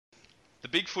The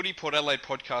Big Footy Port Adelaide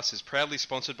podcast is proudly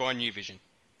sponsored by New Vision.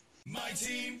 My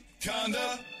team,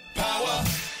 Conda, power.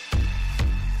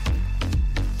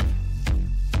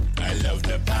 I love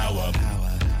the power.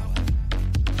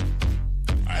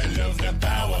 I love the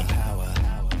power.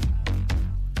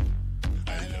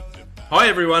 Hi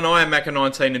everyone, I am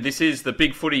Macca19 and this is the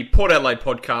Big Footy Port Adelaide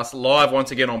podcast, live once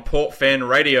again on Port Fan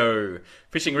Radio.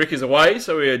 Fishing Rick is away,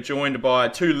 so we are joined by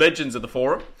two legends of the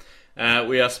forum.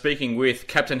 We are speaking with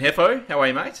Captain Hefo. How are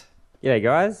you, mate? G'day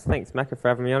guys, thanks Macca for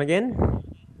having me on again.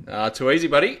 Too easy,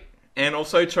 buddy. And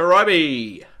also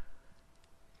Tarabi.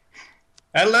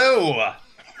 Hello!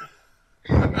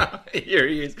 Here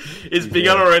he is. It's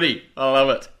begun already. I love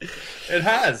it. It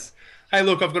has. Hey,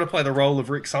 look, I've got to play the role of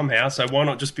Rick somehow, so why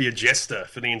not just be a jester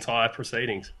for the entire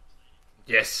proceedings?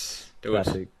 Yes, do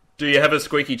Classic. it. Do you have a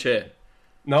squeaky chair?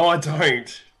 No, I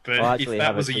don't. But I if actually that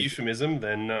have was a a squeaky- euphemism,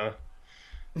 then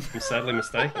I'm sadly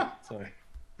mistaken. So.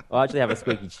 I actually have a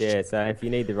squeaky chair, so if you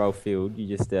need the role filled,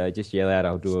 you just yell out.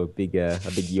 I'll do a big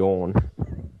yawn.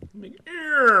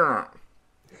 I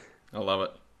love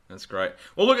it. That's great.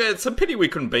 Well, look, it's a pity we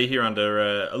couldn't be here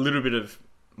under a little bit of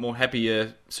more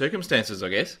happier circumstances, I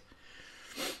guess.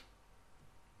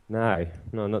 No,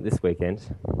 not this weekend.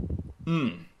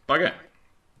 Bugger.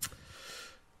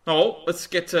 Oh, well, let's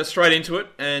get straight into it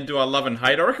and do our love and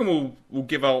hate. I reckon we'll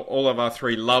give all of our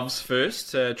three loves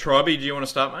first. Tribe, do you want to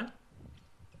start, mate?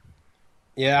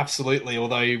 Yeah, absolutely.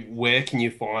 Although, where can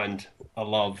you find a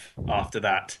love after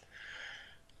that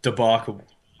debacle?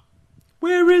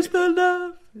 Where is the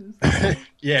love?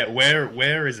 Yeah,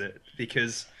 where is it?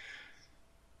 Because,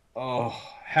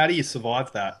 how do you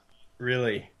survive that,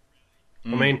 really?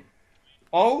 I mean,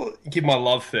 I'll give my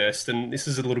love first, and this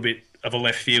is a little bit of a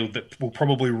left field that will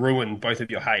probably ruin both of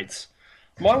your hates.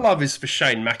 My love is for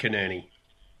Shane McInerney.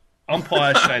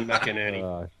 Umpire Shane McInerney.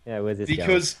 Oh, yeah, where's this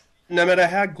Because no matter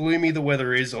how gloomy the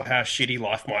weather is or how shitty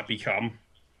life might become,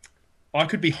 I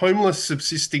could be homeless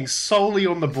subsisting solely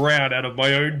on the brown out of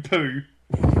my own poo,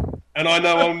 and I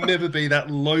know I'll never be that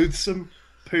loathsome,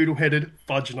 poodle-headed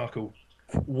fudge knuckle.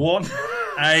 What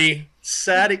a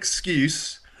sad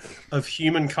excuse of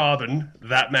human carbon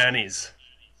that man is.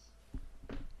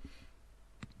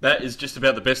 That is just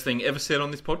about the best thing ever said on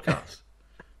this podcast.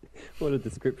 What a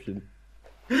description.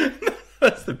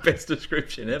 That's the best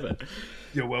description ever.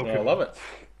 You're welcome. I love it.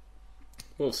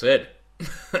 Well said.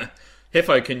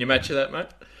 Hefo, can you match that, mate?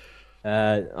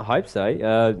 I hope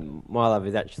so. My love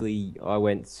is actually, I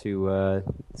went to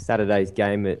Saturday's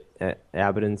game at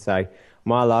Alberton, so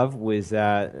my love was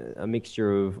a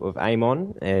mixture of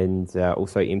Amon and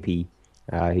also Impey,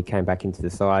 who came back into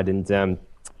the side and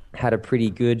had a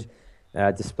pretty good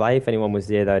display. If anyone was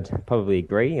there, they'd probably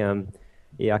agree.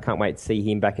 I can't wait to see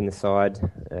him back in the side,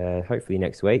 hopefully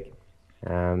next week.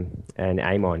 And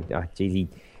Amon,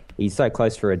 he's so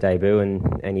close for a debut,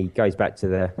 and he goes back to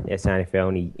the SANFL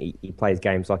and he plays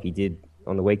games like he did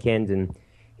on the weekend, and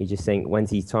you just think, when's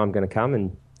his time going to come?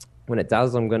 And when it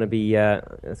does, I'm going to be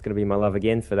that's going to be my love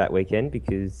again for that weekend,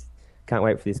 because can't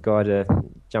wait for this guy to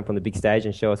jump on the big stage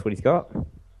and show us what he's got.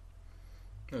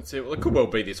 That's it. Well, it could well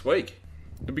be this week.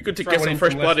 It'd be good to Throw get it some in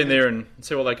fresh from blood left in there and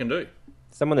see what they can do.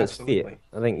 Someone that's Absolutely. fit.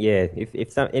 I think, yeah,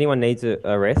 if anyone needs a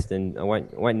rest, and I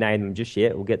won't name them just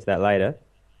yet, we'll get to that later.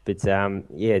 But,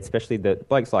 yeah, especially the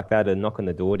blokes like that are knocking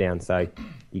the door down, so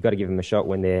you got to give them a shot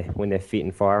when they're fit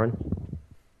and firing.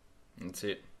 That's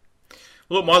it.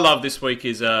 Well, look, my love this week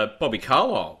is Bobby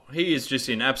Carlisle. He is just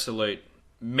in absolute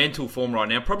mental form right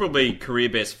now, probably career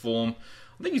best form.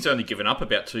 I think he's only given up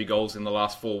about 2 goals in the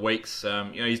last 4 weeks.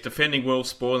 He's defending well,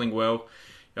 spoiling well.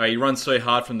 He runs so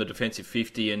hard from the defensive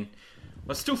 50, and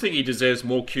I still think he deserves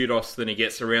more kudos than he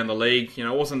gets around the league. It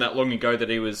wasn't that long ago that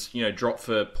he was, dropped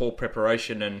for poor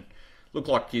preparation and looked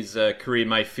like his career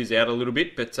may fizz out a little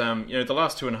bit. But, the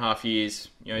last 2.5 years,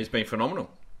 he's been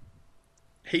phenomenal.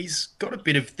 He's got a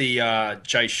bit of the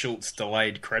Jay Schultz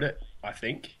delayed credit, I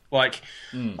think. I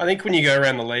think when you go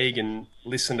around the league and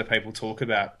listen to people talk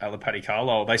about Alapati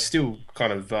Carlisle, they still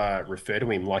kind of refer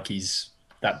to him like he's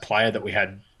that player that we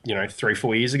had,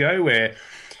 3-4 years ago, where,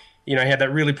 he had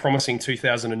that really promising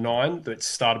 2009 that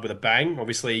started with a bang.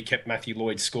 Obviously, he kept Matthew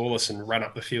Lloyd scoreless and ran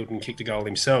up the field and kicked a goal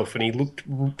himself, and he looked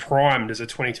primed as a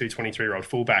 22, 23-year-old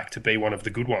fullback to be one of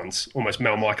the good ones, almost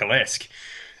Mel Michael-esque.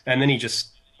 And then he just,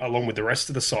 along with the rest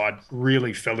of the side,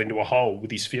 really fell into a hole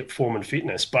with his form and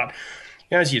fitness. But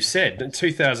as you've said, in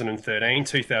 2013,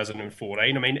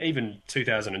 2014, I mean, even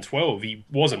 2012, he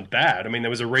wasn't bad. I mean, there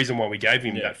was a reason why we gave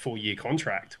him that 4-year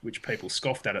contract, which people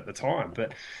scoffed at the time.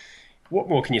 But what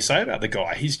more can you say about the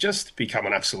guy? He's just become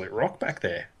an absolute rock back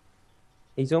there.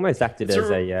 He's almost acted as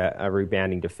a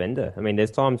rebounding defender. I mean, there's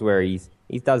times where he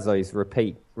does those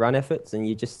repeat run efforts, and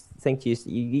you just think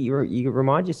you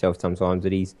remind yourself sometimes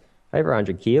that he's over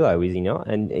 100 kilo, is he not?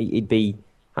 And he'd be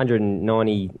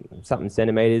 190 something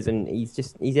centimeters, and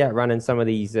he's outrunning some of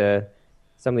these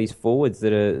forwards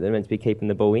that are meant to be keeping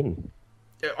the ball in.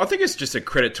 I think it's just a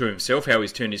credit to himself how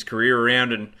he's turned his career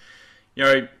around, and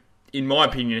in my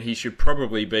opinion, he should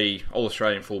probably be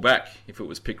All-Australian fullback if it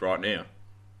was picked right now.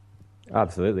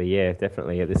 Absolutely, yeah,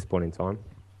 definitely at this point in time.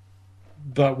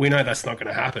 But we know that's not going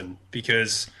to happen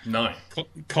because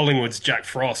Collingwood's Jack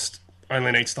Frost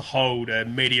only needs to hold a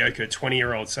mediocre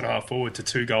 20-year-old centre-half forward to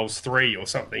 2 goals 3 or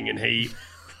something, and he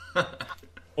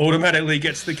automatically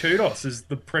gets the kudos as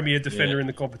the premier defender in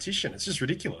the competition. It's just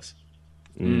ridiculous.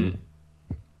 No,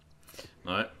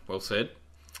 well said.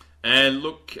 And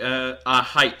look, our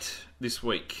hate this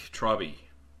week, Tribey.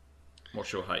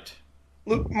 What's your hate?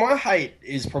 Look, my hate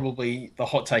is probably the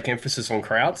hot take emphasis on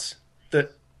crowds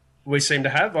that we seem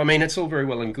to have. I mean, it's all very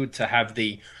well and good to have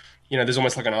there's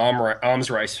almost like an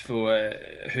arms race for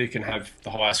who can have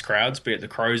the highest crowds, be it the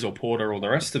Crows or Porter or the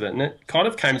rest of it. And it kind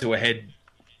of came to a head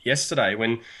yesterday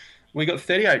when we got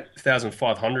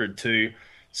 38,500 to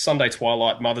Sunday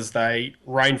twilight, Mother's Day,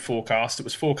 rain forecast. It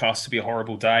was forecast to be a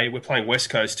horrible day. We're playing West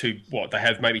Coast who, they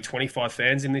have maybe 25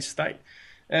 fans in this state.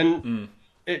 And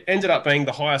it ended up being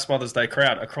the highest Mother's Day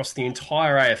crowd across the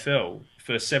entire AFL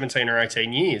for 17 or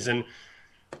 18 years. And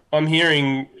I'm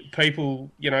hearing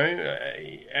people,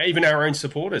 even our own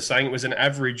supporters saying it was an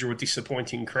average or a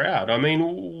disappointing crowd. I mean,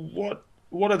 what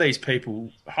are these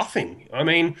people huffing? I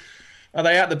mean, are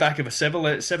they out the back of a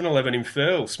 7-Eleven in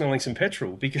Firle smelling some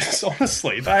petrol? Because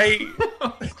honestly, they've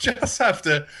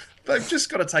just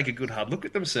got to take a good hard look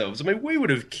at themselves. I mean, we would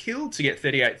have killed to get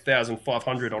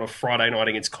 38,500 on a Friday night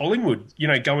against Collingwood,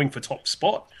 going for top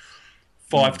spot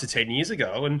 5 to 10 years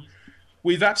ago. And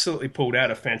we've absolutely pulled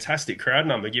out a fantastic crowd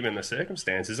number given the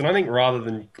circumstances. And I think rather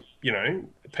than,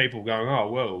 people going, oh,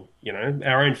 well,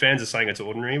 our own fans are saying it's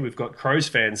ordinary. We've got Crows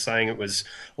fans saying it was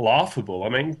laughable. I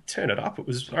mean, turn it up. I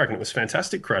reckon it was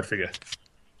fantastic crowd figure.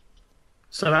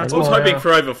 So that's I was hoping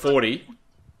for over 40.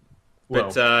 But,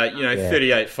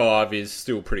 38.5 is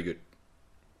still pretty good.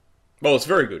 Well, it's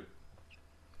very good.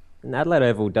 And Adelaide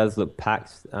Oval does look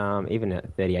packed, even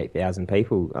at 38,000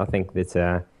 people. I think that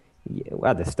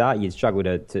at the start you'd struggle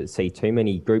to see too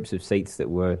many groups of seats that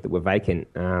were vacant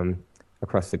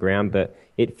across the ground. But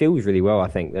it feels really well, I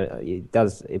think. It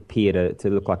does appear to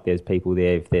look like there's people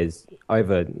there. If there's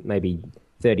over maybe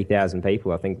 30,000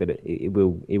 people, I think that it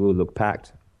will look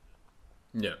packed.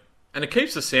 Yeah. And it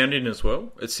keeps the sound in as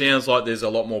well. It sounds like there's a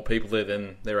lot more people there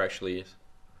than there actually is.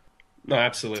 No,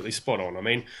 absolutely spot on. I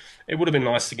mean, it would have been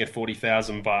nice to get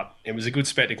 40,000, but it was a good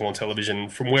spectacle on television.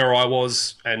 From where I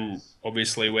was, and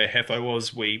obviously where Hefo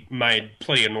was, we made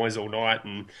plenty of noise all night.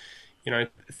 And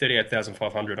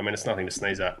 38,500. I mean, it's nothing to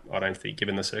sneeze at, I don't think,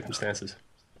 given the circumstances.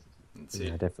 That's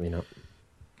it. No, definitely not.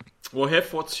 Well,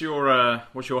 Hef, what's your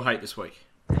hate this week?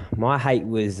 My hate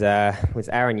was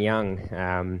Aaron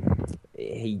Young.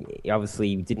 He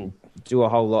obviously didn't do a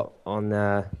whole lot on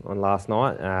last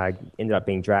night. Ended up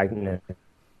being dragged in the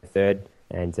third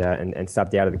and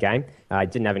subbed out of the game.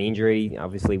 Didn't have an injury.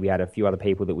 Obviously, we had a few other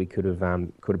people that we could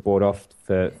have brought off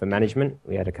for management.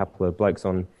 We had a couple of blokes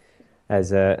on,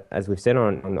 as we've said,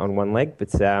 on one leg.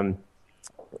 But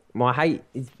my hate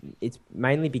it's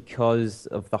mainly because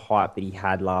of the hype that he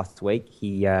had last week.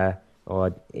 He had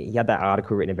that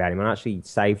article written about him, and I actually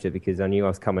saved it because I knew I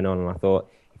was coming on, and I thought,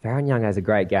 if Aaron Young has a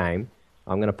great game,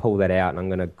 I'm going to pull that out and I'm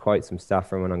going to quote some stuff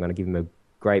from him and I'm going to give him a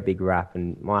great big rap.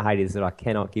 And my hate is that I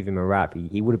cannot give him a rap.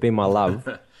 He would have been my love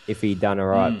if he'd done all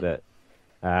right, but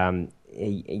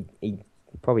he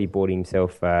probably brought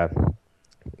himself down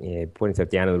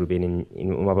a little bit in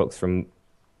my books from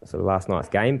sort of last night's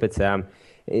game. But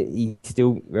he's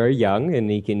still very young and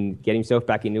he can get himself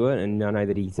back into it. And I know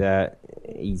that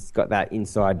he's got that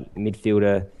inside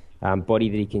midfielder body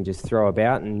that he can just throw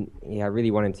about, and I really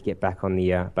want him to get back on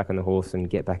the horse and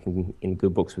get back in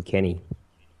good books with Kenny.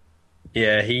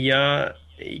 Yeah, he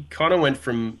kind of went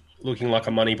from looking like a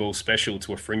Moneyball special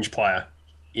to a fringe player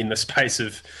in the space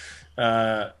of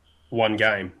one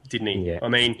game, didn't he? Yeah, I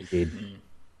mean, he did.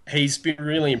 He's been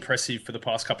really impressive for the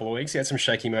past couple of weeks. He had some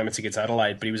shaky moments against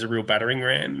Adelaide, but he was a real battering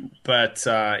ram. But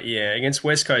against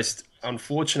West Coast,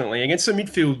 unfortunately, against a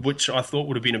midfield which I thought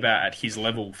would have been about at his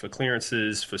level for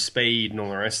clearances, for speed and all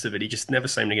the rest of it, he just never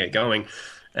seemed to get going.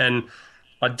 And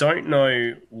I don't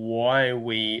know why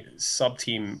we subbed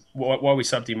him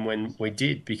when we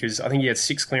did, because I think he had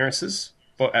 6 clearances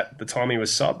at the time he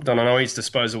was subbed. And I know his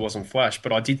disposal wasn't flash,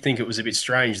 but I did think it was a bit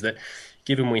strange that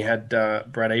given we had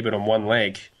Brad Ebert on one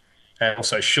leg, And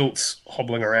also Schultz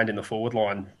hobbling around in the forward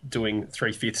line doing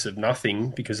 3/5 of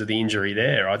nothing because of the injury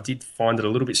there. I did find it a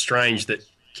little bit strange that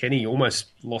Kenny almost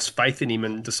lost faith in him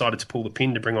and decided to pull the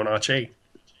pin to bring on Archie.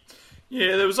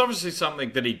 Yeah, there was obviously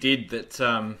something that he did that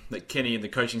that Kenny and the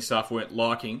coaching staff weren't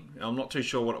liking. I'm not too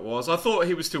sure what it was. I thought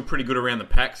he was still pretty good around the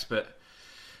packs, but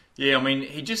yeah, I mean,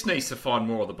 he just needs to find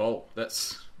more of the ball.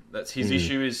 That's his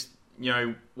issue is,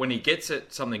 when he gets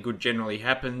it, something good generally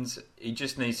happens. He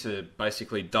just needs to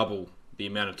basically double the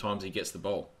amount of times he gets the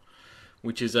ball,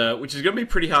 which is going to be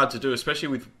pretty hard to do, especially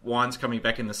with Wines coming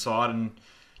back in the side. And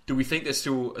do we think there's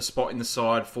still a spot in the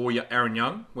side for Aaron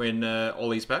Young when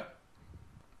Ollie's back?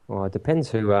 Well, it depends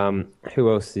who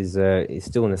else is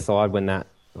still in the side when that.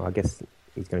 Well, I guess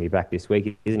he's going to be back this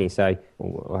week, isn't he? So,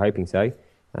 we're hoping so.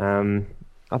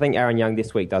 I think Aaron Young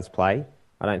this week does play.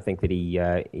 I don't think that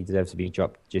he deserves to be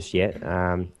dropped just yet.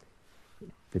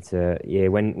 But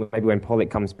when Pollock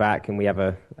comes back and we have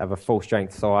a full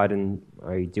strength side and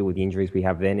we deal with the injuries we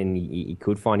have then, and he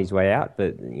could find his way out.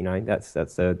 But that's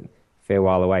a fair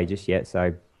while away just yet. So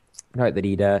I hope that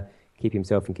he'd keep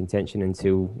himself in contention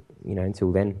until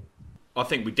then. I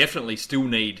think we definitely still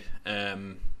need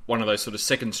one of those sort of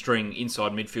second string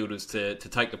inside midfielders to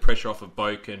take the pressure off of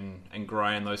Boak and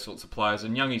Gray and those sorts of players.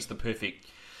 And Youngie's the perfect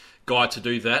guy to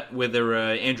do that. Whether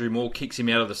Andrew Moore kicks him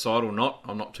out of the side or not,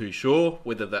 I'm not too sure.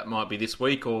 Whether that might be this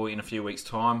week or in a few weeks'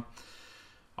 time.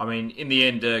 I mean, in the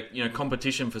end,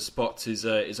 competition for spots is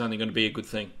only going to be a good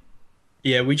thing.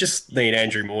 Yeah, we just need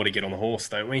Andrew Moore to get on the horse,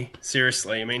 don't we?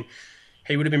 Seriously, I mean,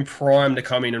 he would have been primed to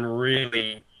come in and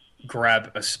really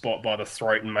grab a spot by the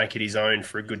throat and make it his own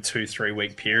for a good 2-3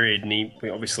 week period. And he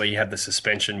obviously had the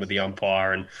suspension with the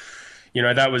umpire, and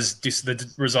that was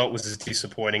the result was as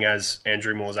disappointing as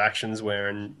Andrew Moore's actions were.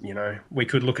 And we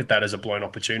could look at that as a blown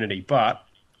opportunity. But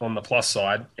on the plus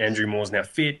side, Andrew Moore's now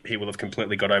fit. He will have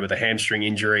completely got over the hamstring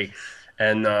injury,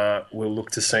 and we'll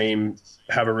look to see him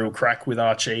have a real crack with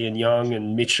Archie and Young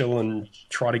and Mitchell and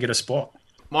try to get a spot.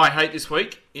 My hate this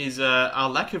week is our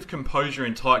lack of composure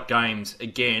in tight games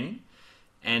again.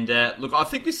 And look, I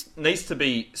think this needs to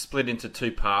be split into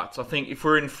two parts. I think if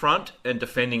we're in front and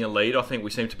defending a lead, I think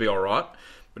we seem to be all right.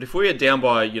 But if we are down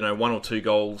by 1 or 2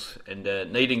 goals and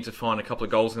needing to find a couple of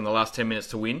goals in the last 10 minutes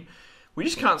to win, we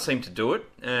just can't seem to do it.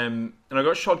 And I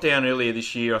got shot down earlier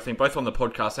this year, I think both on the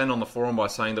podcast and on the forum, by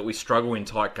saying that we struggle in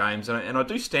tight games. And I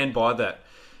do stand by that.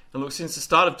 And look, since the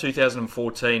start of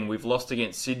 2014, we've lost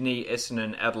against Sydney,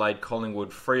 Essendon, Adelaide,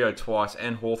 Collingwood, Freo twice,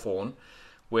 and Hawthorn,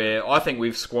 where I think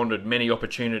we've squandered many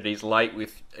opportunities late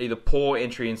with either poor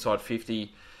entry inside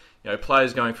 50,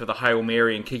 players going for the Hail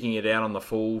Mary and kicking it out on the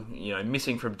full,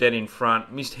 missing from dead in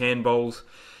front, missed handballs.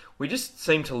 We just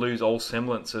seem to lose all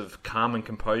semblance of calm and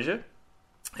composure.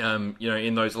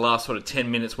 In those last sort of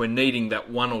 10 minutes, we're needing that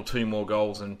 1 or 2 more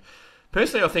goals. And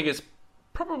personally, I think it's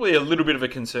probably a little bit of a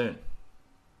concern.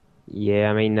 Yeah,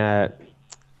 I mean,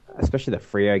 especially the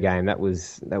Freo game, that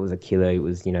was a killer. It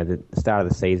was, the start of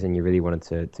the season, you really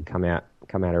wanted to come out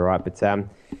all right. But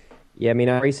I mean,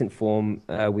 our recent form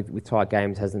with tight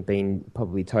games hasn't been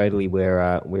probably totally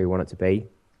where we want it to be.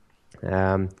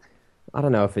 I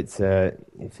don't know if it's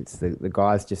the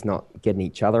guys just not getting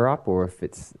each other up, or if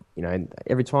it's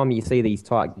every time you see these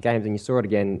tight games, and you saw it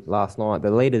again last night,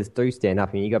 the leaders do stand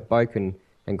up. And you got Boak and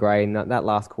Gray in that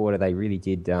last quarter, they really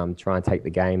did try and take the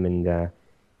game and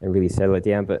really settle it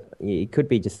down. But it could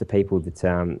be just the people that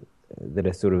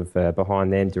are sort of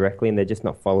behind them directly, and they're just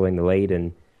not following the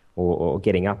lead or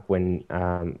getting up when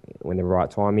the right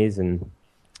time is. And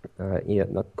I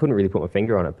couldn't really put my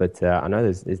finger on it, but I know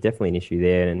there's definitely an issue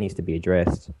there, and it needs to be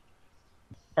addressed.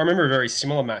 I remember a very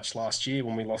similar match last year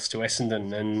when we lost to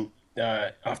Essendon, and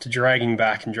after dragging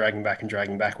back,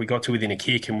 we got to within a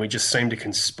kick, and we just seemed to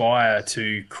conspire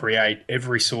to create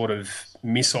every sort of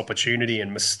miss opportunity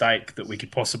and mistake that we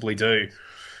could possibly do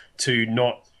to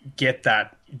not get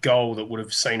that goal that would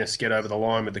have seen us get over the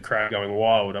line with the crowd going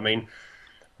wild. I mean,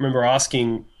 I remember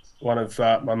asking one of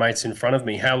my mates in front of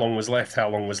me how long was left,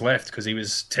 because he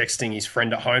was texting his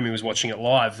friend at home who was watching it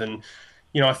live, and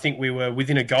I think we were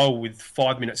within a goal with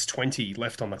 5 minutes 20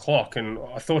 left on the clock. And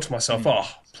I thought to myself,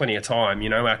 plenty of time.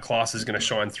 Our class is going to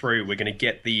shine through. We're going to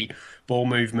get the ball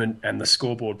movement and the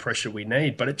scoreboard pressure we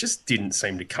need. But it just didn't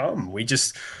seem to come. We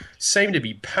just seemed to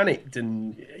be panicked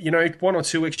and, 1 or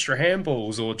 2 extra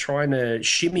handballs, or trying to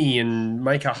shimmy and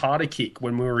make a harder kick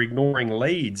when we were ignoring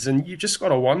leads. And you just got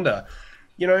to wonder,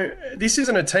 You know, this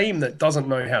isn't a team that doesn't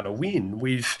know how to win.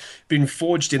 We've been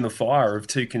forged in the fire of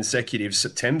 2 consecutive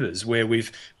Septembers where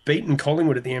we've beaten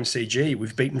Collingwood at the MCG,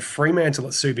 we've beaten Fremantle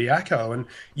at Subiaco, and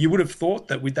you would have thought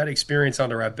that with that experience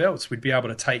under our belts, we'd be able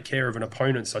to take care of an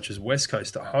opponent such as West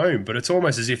Coast at home. But it's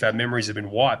almost as if our memories have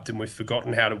been wiped and we've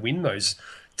forgotten how to win those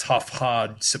tough,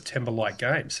 hard September-like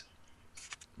games.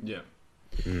 Yeah.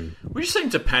 We just seem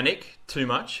to panic too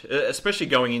much, especially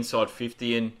going inside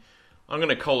 50, and I'm going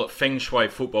to call it feng shui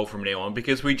football from now on,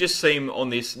 because we just seem on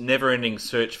this never-ending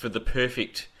search for the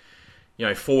perfect,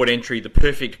 forward entry, the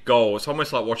perfect goal. It's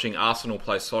almost like watching Arsenal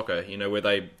play soccer,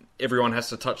 where everyone has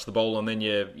to touch the ball and then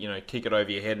you kick it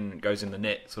over your head and it goes in the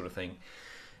net, sort of thing.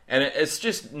 And it's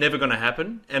just never going to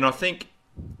happen. And I think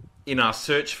in our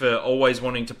search for always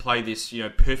wanting to play this,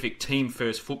 perfect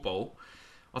team-first football,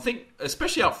 I think,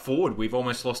 especially up forward, we've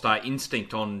almost lost our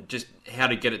instinct on just how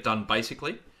to get it done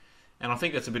basically. And I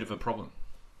think that's a bit of a problem.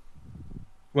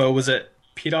 Well, was it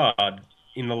Pittard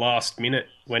in the last minute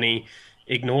when he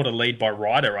ignored a lead by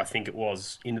Ryder, I think it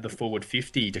was, into the forward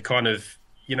 50 to kind of,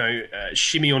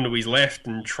 shimmy onto his left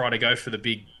and try to go for the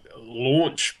big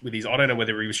launch with his... I don't know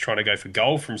whether he was trying to go for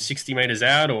goal from 60 metres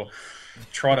out or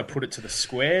try to put it to the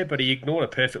square, but he ignored a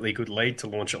perfectly good lead to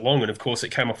launch it long. And, of course,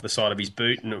 it came off the side of his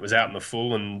boot and it was out in the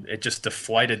full and it just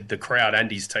deflated the crowd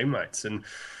and his teammates. And...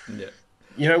 yeah.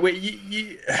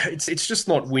 It's just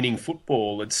not winning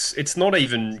football. It's not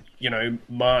even,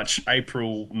 March,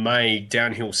 April, May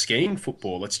downhill skiing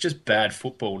football. It's just bad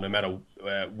football no matter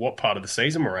what part of the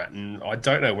season we're at. And I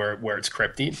don't know where it's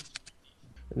crept in.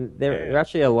 There are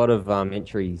actually a lot of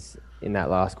entries in that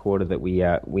last quarter that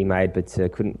we made, but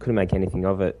couldn't make anything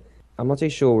of it. I'm not too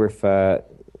sure if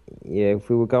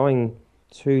we were going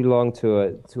too long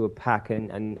to a pack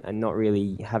and not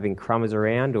really having crummers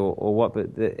around or what, but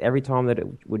every time that it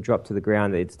would drop to the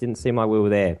ground, it didn't seem like we were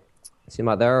there. It seemed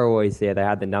like they were always there. They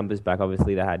had the numbers back.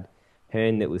 Obviously, they had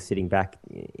Hearn that was sitting back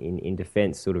in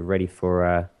defence, sort of ready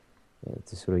for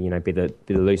to sort of be the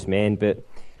loose man. But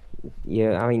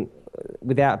yeah, I mean,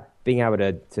 without being able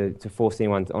to force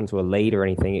anyone onto a lead or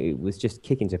anything, it was just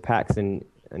kick into packs and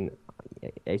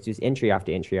it's just entry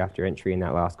after entry after entry in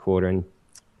that last quarter. And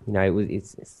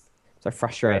it's so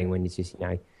frustrating when it's just,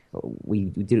 we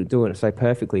did doing it so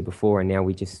perfectly before, and now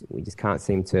we just can't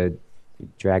seem to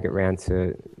drag it around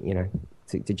to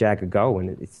jag a goal,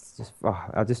 and it's just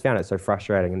I just found it so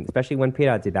frustrating, and especially when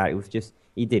Peter did that, it was just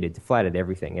it deflated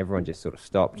everything. Everyone just sort of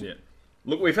stopped. Yeah.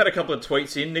 Look, we've had a couple of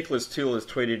tweets in. Nicholas Till has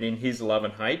tweeted in his love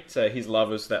and hate. His love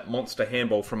was that monster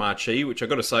handball from Archie, which I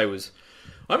got to say I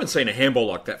haven't seen a handball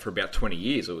like that for about 20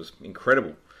 years. It was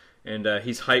incredible. And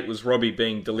his hate was Robbie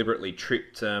being deliberately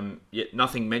tripped, yet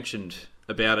nothing mentioned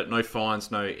about it, no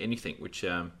fines, no anything, which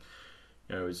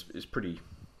is pretty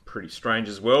strange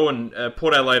as well. And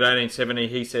Port Adelaide 1870,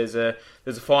 he says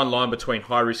there's a fine line between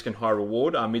high risk and high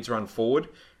reward. Our mids run forward,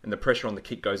 and the pressure on the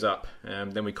kick goes up.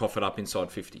 Then we cough it up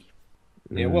inside 50.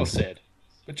 Yeah, well said.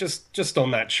 But just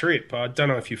on that trip, I don't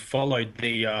know if you followed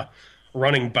the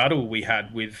running battle we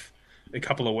had with a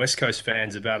couple of West Coast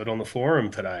fans about it on the forum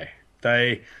today.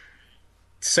 They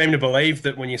seem to believe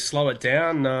that when you slow it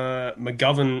down,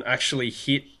 McGovern actually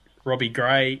hit Robbie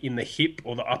Gray in the hip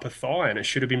or the upper thigh, and it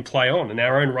should have been play on, and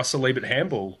our own Russell Liebert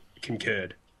handball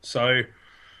concurred. So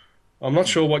I'm not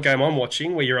sure what game I'm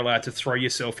watching where you're allowed to throw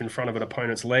yourself in front of an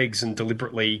opponent's legs and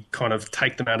deliberately kind of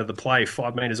take them out of the play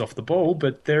 5 metres off the ball,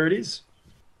 but there it is.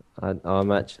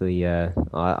 I'm actually,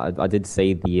 I did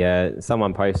see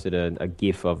someone posted a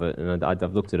GIF of it, and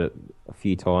I've looked at it a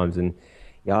few times, and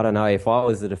yeah, I don't know. If I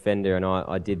was the defender and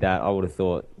I did that, I would have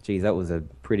thought, geez, that was a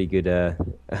pretty good,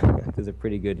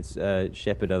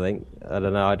 shepherd. I think. I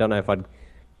don't know. I don't know if I'd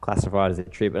classify it as a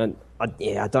trip. And I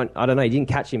don't know. He didn't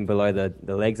catch him below the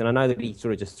legs, and I know that he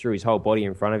sort of just threw his whole body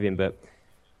in front of him. But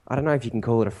I don't know if you can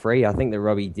call it a free. I think that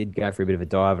Robbie did go for a bit of a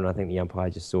dive, and I think the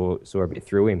umpire just saw a bit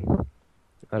through him.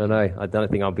 I don't know. I don't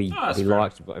think I'll be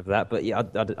liked for that. But yeah,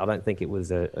 I don't think it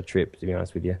was a trip, to be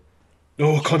honest with you.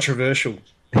 Oh, controversial.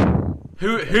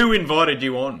 Who invited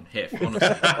you on, Hef, honestly?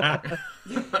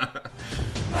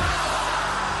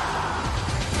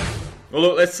 Well,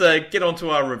 look, let's get on to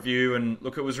our review. And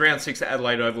look, it was round 6 at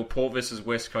Adelaide Oval, Port versus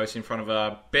West Coast, in front of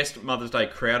our best Mother's Day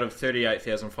crowd of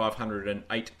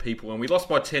 38,508 people. And we lost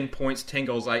by 10 points, 10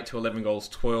 goals 8 to 11 goals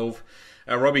 12.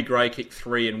 Robbie Gray kicked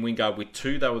 3 and Wingard with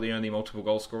 2. They were the only multiple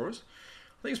goal scorers.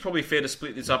 I think it's probably fair to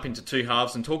split this up into 2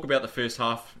 halves and talk about the first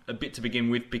half a bit to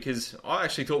begin with, because I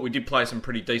actually thought we did play some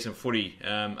pretty decent footy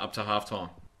up to half-time.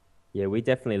 Yeah, we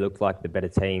definitely looked like the better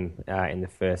team in the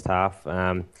first half.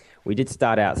 We did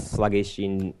start out sluggish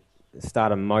in the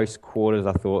start of most quarters,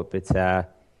 I thought, but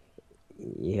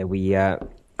we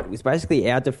was basically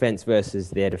our defence versus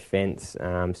their defence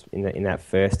in that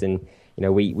first, and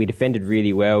we defended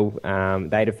really well.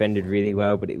 They defended really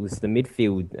well, but it was the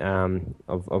midfield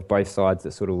of both sides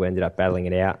that sort of ended up battling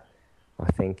it out,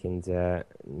 I think, and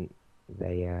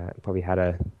they probably had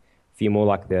a few more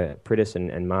like the Pritis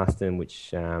and Marston,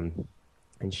 which and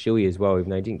Shuey as well. Even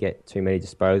though he didn't get too many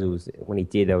disposals, when he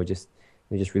did, they were just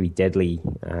really deadly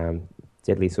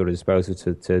sort of disposal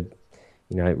to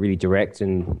really direct,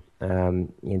 and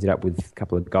he ended up with a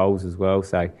couple of goals as well.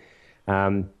 So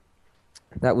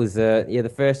that was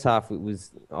the first half.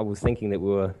 I was thinking that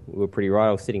we were pretty right.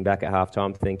 I was sitting back at half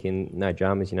time thinking, no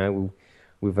dramas,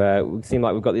 we seem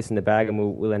like we've got this in the bag,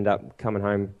 and we'll end up coming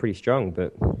home pretty strong,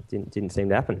 but it didn't seem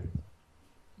to happen.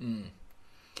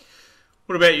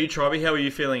 What about you, Tribey? How are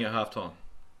you feeling at half time?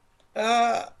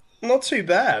 Not too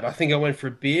bad. I think I went for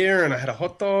a beer and I had a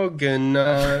hot dog, and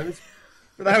that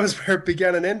was where it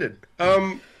began and ended.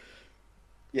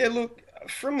 Yeah, look,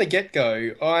 from the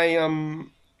get-go,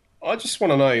 I just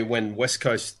want to know when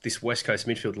this West Coast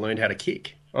midfield learned how to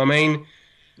kick. I mean,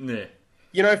 yeah.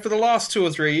 For the last 2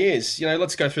 or 3 years,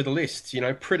 let's go through the list.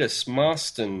 Pritis,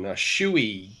 Marston,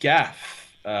 Shuey,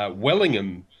 Gaff,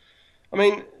 Wellingham. I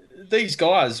mean, these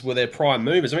guys were their prime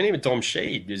movers. I mean, even Dom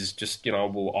Sheed is just,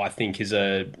 I think is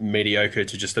a mediocre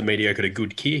to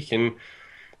good kick. And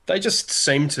they just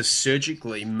seem to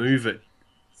surgically move it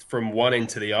from one end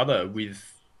to the other with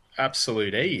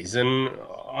absolute ease. And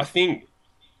I think,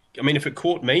 if it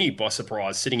caught me by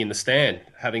surprise sitting in the stand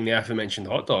having the aforementioned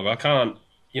hot dog, I can't,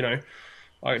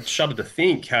 I shudder to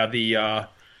think how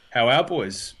our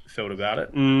boys felt about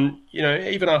it. And,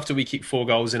 even after we kicked 4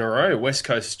 goals in a row, West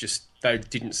Coast they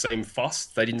didn't seem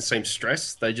fussed. They didn't seem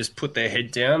stressed. They just put their head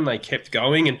down. They kept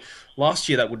going. And last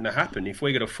year that wouldn't have happened. If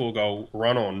we got a 4-goal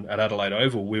run on at Adelaide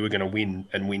Oval, we were going to win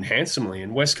and win handsomely.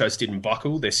 And West Coast didn't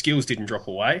buckle. Their skills didn't drop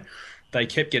away. They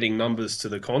kept getting numbers to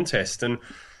the contest. And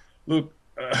look,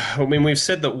 we've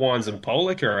said that Wines and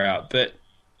Pollock are out, but,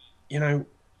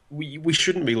 we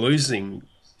shouldn't be losing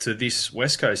to this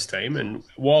West Coast team. And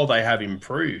while they have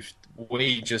improved,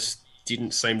 we just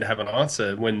didn't seem to have an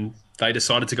answer when they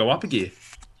decided to go up a gear.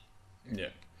 Yeah.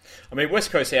 West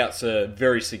Coast outs are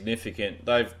very significant.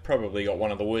 They've probably got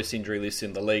one of the worst injury lists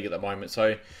in the league at the moment.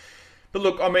 So, but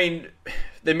look,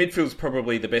 their midfield's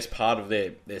probably the best part of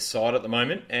their side at the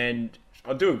moment. And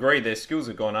I do agree, their skills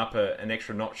have gone up an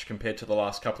extra notch compared to the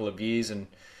last couple of years. And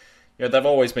they've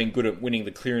always been good at winning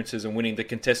the clearances and winning the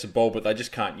contested ball, but they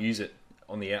just can't use it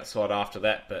on the outside after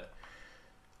that. But,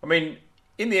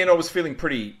 in the end, I was feeling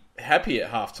pretty happy at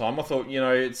halftime. I thought,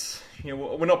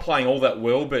 we're not playing all that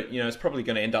well, but it's probably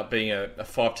going to end up being a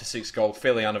 5 to 6 goal,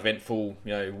 fairly uneventful,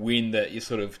 win that you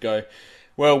sort of go,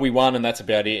 well, we won and that's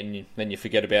about it, and then you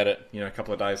forget about it, a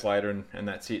couple of days later, and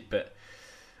that's it. But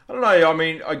I don't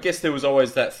know. I guess there was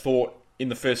always that thought in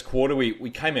the first quarter. We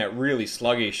came out really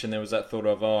sluggish, and there was that thought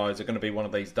of, is it going to be one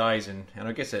of these days? And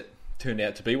I guess it turned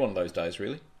out to be one of those days,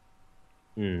 really.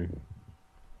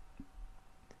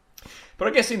 But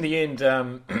I guess in the end,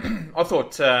 I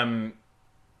thought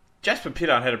Jasper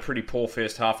Pittard had a pretty poor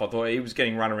first half. I thought he was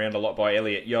getting run around a lot by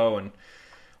Elliot Yeo, and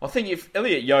I think if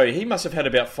Elliot Yeo, he must have had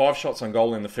about 5 shots on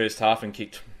goal in the first half and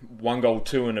kicked 1 goal,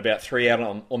 2, and about 3 out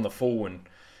on the full. And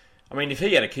if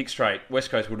he had a kick straight,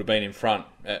 West Coast would have been in front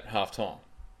at half time.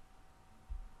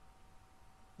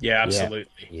 Yeah, absolutely.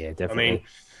 Yeah, definitely.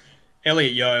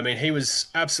 Elliot Yeo, he was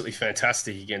absolutely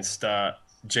fantastic against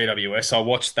GWS. I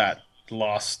watched that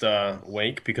last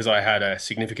week because I had a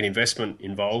significant investment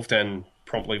involved and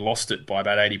promptly lost it by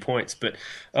about 80 points. But,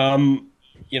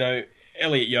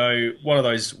 Elliot Yeo, one of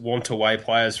those want-away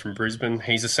players from Brisbane.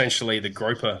 He's essentially the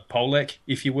Groper Polek,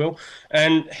 if you will.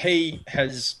 And he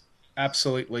has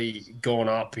absolutely gone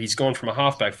up. He's gone from a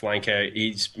halfback flanker.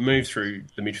 He's moved through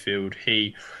the midfield.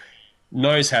 He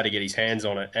knows how to get his hands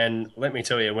on it. And let me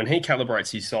tell you, when he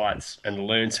calibrates his sights and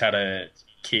learns how to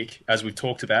kick, as we've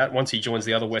talked about, once he joins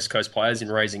the other West Coast players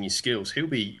in raising his skills, he'll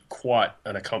be quite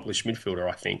an accomplished midfielder,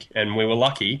 I think. And we were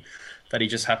lucky that he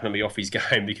just happened to be off his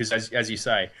game because, as you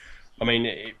say,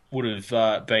 it would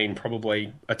have been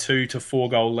probably a 2 to 4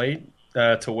 goal lead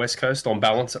to West Coast on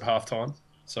balance at halftime.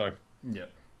 So, yeah.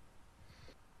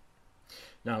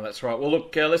 No, that's right. Well,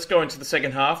 look, let's go into the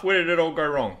second half. Where did it all go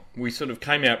wrong? We sort of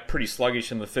came out pretty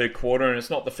sluggish in the third quarter, and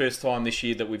it's not the first time this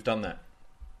year that we've done that.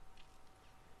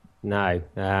 No,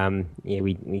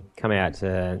 we come out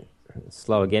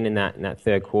slow again in that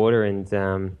third quarter,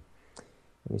 and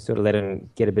we sort of let them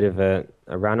get a bit of a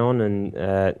run on, and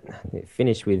it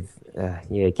finished with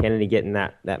Kennedy getting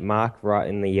that mark right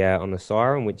in the on the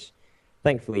siren, which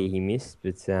thankfully he missed.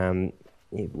 But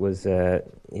it was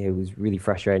really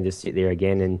frustrating to sit there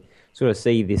again and sort of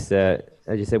see this.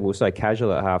 As you said, we were so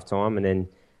casual at half time, and then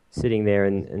sitting there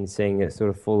and seeing it sort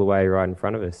of fall away right in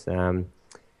front of us.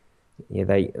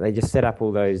 They just set up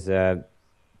all those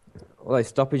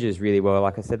stoppages really well.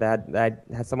 Like I said, they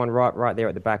had someone right there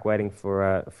at the back waiting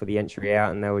for the entry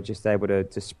out, and they were just able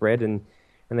to spread and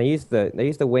they used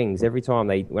the wings every time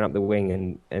they went up the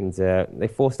wing, and they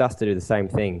forced us to do the same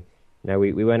thing.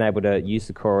 We weren't able to use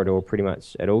the corridor pretty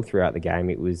much at all throughout the game.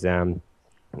 It was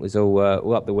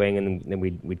all up the wing, and then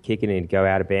we'd kick it and it'd go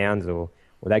out of bounds, or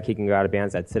they'd kick and go out of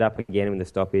bounds. They'd sit up again in the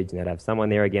stoppage, and they'd have someone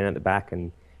there again at the back,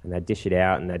 and they'd dish it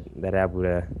out, and they'd able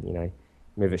to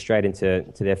move it straight into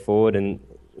their forward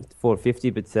 50.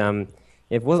 But if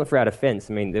it wasn't for our defence,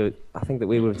 I think that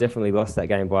we would have definitely lost that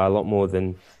game by a lot more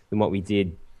than what we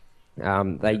did.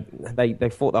 They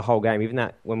fought the whole game, even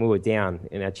that when we were down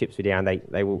and our chips were down.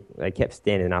 They kept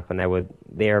standing up, and they were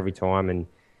there every time, and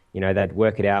they'd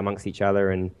work it out amongst each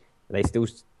other, and they still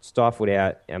stifled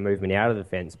our movement out of the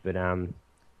fence. But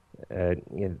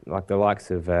like the likes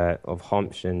of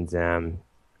Homsch and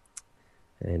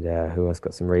who else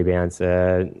got some rebounds?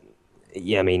 It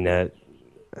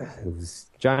was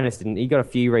Jonas didn't. He got a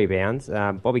few rebounds.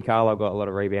 Bobby Carlisle got a lot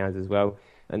of rebounds as well,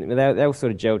 and they all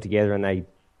sort of gelled together, and they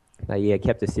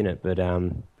kept us in it. But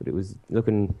it was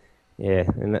looking,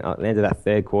 and at the end of that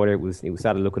third quarter, it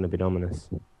started looking a bit ominous.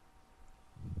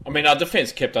 Our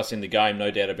defence kept us in the game, no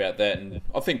doubt about that. And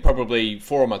I think probably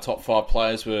 4 of my top 5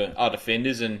 players were our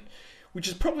defenders, and which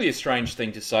is probably a strange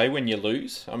thing to say when you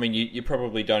lose. You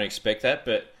probably don't expect that,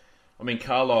 but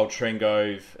Carlisle,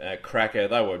 Trengove, Cracker,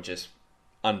 they were just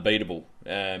unbeatable.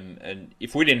 And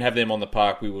if we didn't have them on the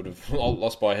park, we would have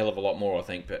lost by a hell of a lot more, I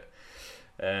think. But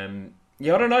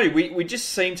I don't know. We just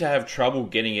seem to have trouble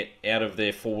getting it out of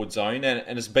their forward zone,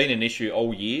 and it's been an issue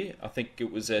all year. I think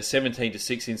it was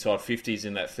 17-6 inside 50s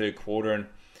in that third quarter, and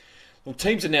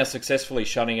teams are now successfully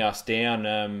shutting us down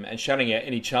and shutting out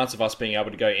any chance of us being able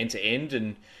to go end to end,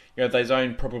 and they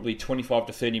zone probably 25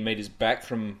 to 30 metres back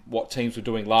from what teams were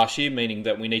doing last year, meaning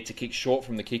that we need to kick short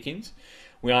from the kick-ins.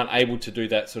 We aren't able to do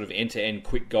that sort of end-to-end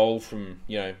quick goal from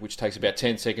which takes about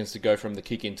 10 seconds to go from the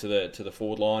kick-in to the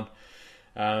forward line.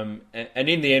 And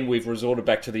in the end, we've resorted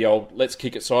back to the old let's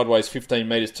kick it sideways 15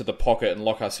 metres to the pocket and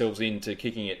lock ourselves into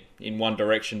kicking it in one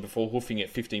direction before hoofing it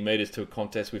 15 metres to a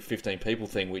contest with 15 people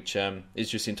thing, which is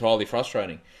just entirely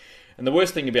frustrating. And the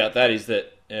worst thing about that is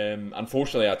that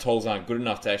unfortunately our tolls aren't good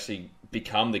enough to actually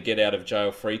become the get out of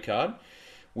jail free card,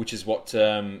 which is what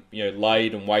Lade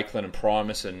and Wakeland and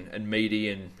Primus and Meady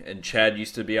and Chad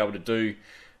used to be able to do.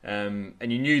 And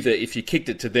you knew that if you kicked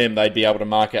it to them, they'd be able to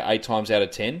mark it 8 times out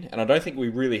of 10. And I don't think we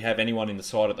really have anyone in the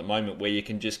side at the moment where you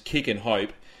can just kick and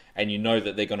hope, and you know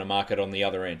that they're going to mark it on the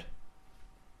other end.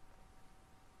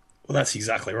 Well, that's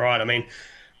exactly right.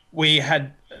 We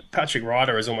had Patrick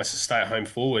Ryder as almost a stay-at-home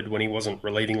forward when he wasn't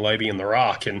relieving Lobie in the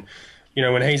ruck. And,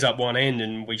 when he's up one end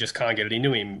and we just can't get it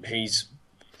into him, he's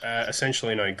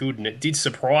essentially no good. And it did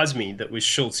surprise me that with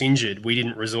Schultz injured, we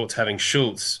didn't resort to having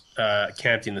Schultz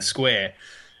camped in the square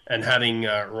and having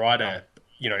Ryder,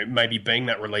 maybe being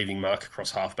that relieving mark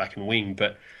across halfback and wing.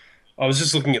 But I was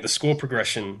just looking at the score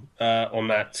progression on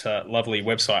that lovely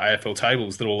website, AFL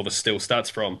Tables, that all of us steal stats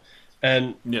from.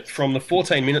 And from the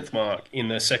 14-minute mark in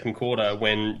the second quarter,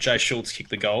 when Jay Schultz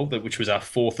kicked the goal, which was our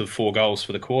 4th of 4 goals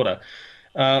for the quarter,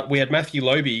 we had Matthew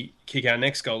Lobie kick our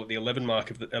next goal at the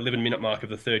 11-minute mark of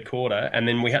the third quarter, and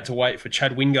then we had to wait for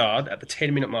Chad Wingard at the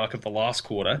 10-minute mark of the last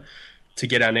quarter to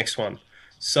get our next one.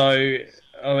 So,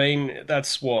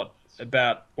 that's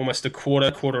about almost a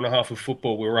quarter and a half of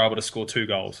football, we were able to score 2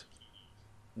 goals.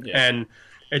 Yeah. And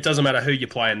it doesn't matter who you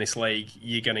play in this league,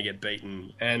 you're going to get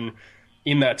beaten. And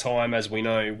in that time, as we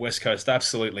know, West Coast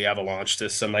absolutely avalanched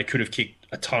us, and they could have kicked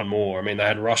a ton more. They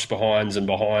had rushed behinds,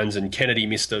 and Kennedy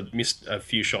missed a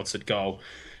few shots at goal.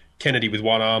 Kennedy with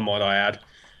one arm, might I add.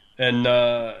 And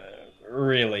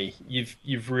really,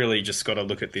 you've really just got to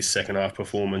look at this second half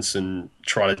performance and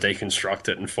try to deconstruct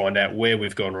it and find out where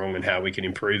we've gone wrong and how we can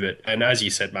improve it. And as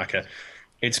you said, Macca,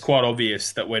 it's quite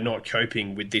obvious that we're not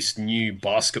coping with this new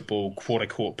basketball quarter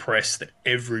court press that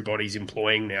everybody's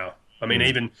employing now.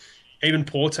 Even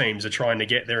poor teams are trying to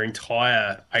get their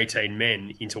entire 18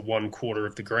 men into one quarter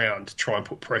of the ground to try and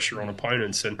put pressure on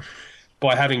opponents. And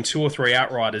by having 2 or 3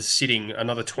 outriders sitting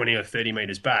another 20 or 30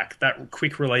 metres back, that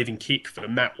quick relieving kick for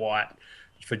Matt White,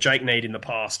 for Jake Need in the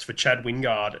past, for Chad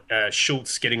Wingard,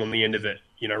 Schultz getting on the end of it,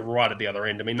 right at the other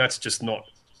end. That's just not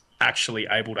actually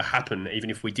able to happen, even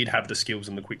if we did have the skills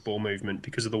and the quick ball movement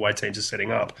because of the way teams are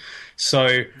setting up. So...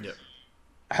 Yep.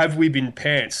 have we been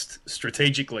pantsed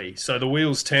strategically? So the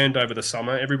wheels turned over the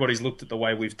summer. Everybody's looked at the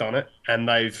way we've done it, and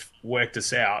they've worked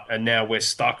us out. And now we're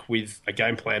stuck with a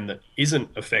game plan that isn't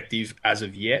effective as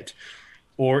of yet.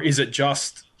 Or is it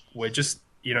just we're just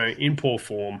in poor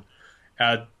form?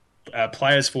 Our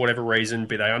players, for whatever reason,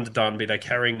 be they underdone, be they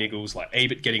carrying niggles, like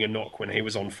Ebert getting a knock when he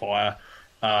was on fire,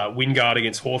 Wingard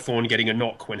against Hawthorn getting a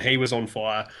knock when he was on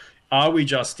fire. Are we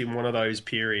just in one of those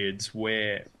periods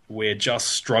where we're just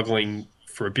struggling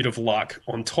for a bit of luck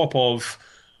on top of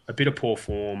a bit of poor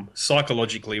form?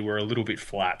 Psychologically, we're a little bit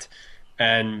flat.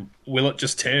 And will it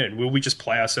just turn? Will we just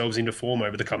play ourselves into form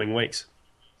over the coming weeks?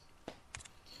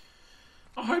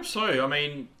 I hope so. I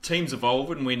mean, teams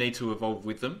evolve and we need to evolve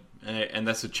with them. And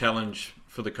that's a challenge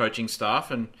for the coaching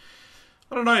staff. And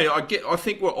I don't know, I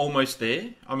think we're almost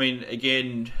there. I mean,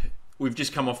 again, we've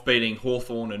just come off beating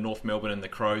Hawthorn and North Melbourne and the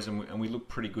Crows, and we look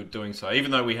pretty good doing so.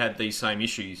 Even though we had these same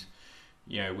issues,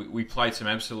 we played some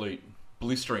absolute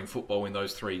blistering football in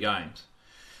those 3 games.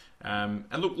 And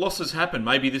look, losses happen.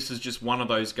 Maybe this is just one of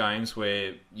those games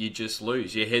where you just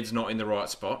lose. Your head's not in the right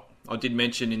spot. I did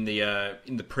mention in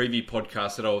the preview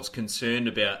podcast that I was concerned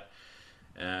about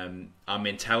our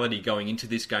mentality going into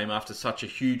this game after such a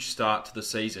huge start to the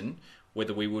season,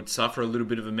 whether we would suffer a little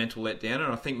bit of a mental letdown,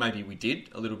 and I think maybe we did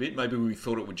a little bit. Maybe we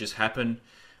thought it would just happen.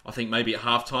 I think maybe at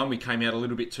halftime we came out a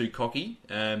little bit too cocky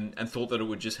and thought that it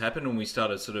would just happen, and we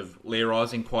started sort of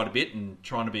Lairising quite a bit and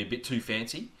trying to be a bit too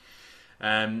fancy.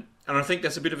 And I think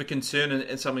that's a bit of a concern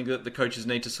and something that the coaches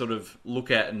need to sort of look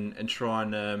at and try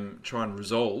and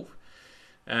resolve.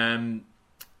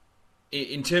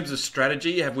 In terms of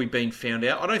strategy, have we been found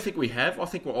out? I don't think we have. I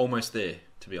think we're almost there,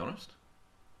 to be honest.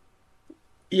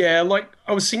 Yeah, like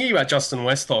I was thinking about Justin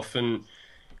Westhoff, and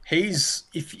he's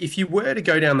if you were to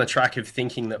go down the track of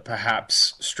thinking that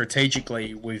perhaps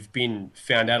strategically we've been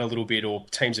found out a little bit or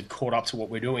teams have caught up to what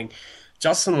we're doing,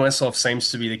 Justin Westhoff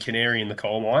seems to be the canary in the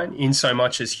coal mine in so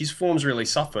much as his form's really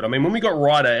suffered. I mean, when we got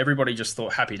Ryder, everybody just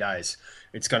thought happy days.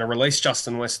 It's going to release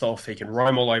Justin Westhoff. He can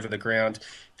roam all over the ground.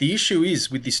 The issue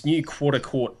is with this new quarter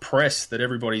court press that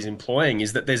everybody's employing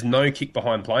is that there's no kick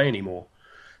behind play anymore.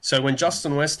 So when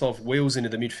Justin Westhoff wheels into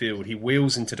the midfield, he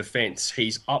wheels into defence,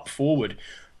 he's up forward,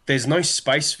 there's no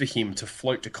space for him to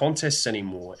float to contests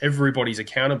anymore. Everybody's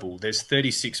accountable. There's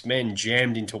 36 men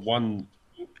jammed into one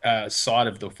side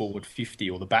of the forward 50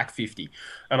 or the back 50.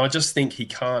 And I just think he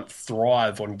can't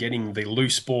thrive on getting the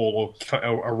loose ball or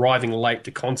arriving late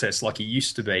to contests like he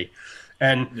used to be.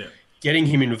 And getting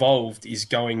him involved is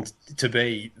going to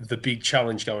be the big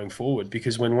challenge going forward,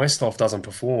 because when Westhoff doesn't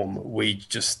perform, we're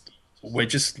just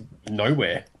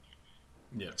nowhere.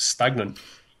 Stagnant.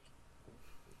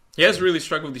 He has really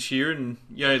struggled this year, and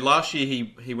last year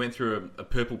he went through a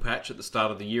purple patch at the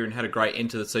start of the year and had a great end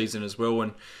to the season as well.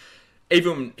 And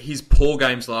even his poor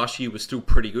games last year were still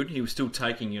pretty good. He was still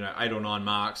taking 8 or 9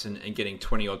 marks and getting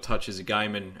 20 odd touches a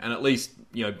game and at least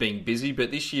being busy. But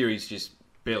this year he's just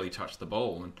barely touched the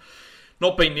ball and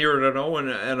not been near it at all.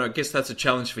 And I guess that's a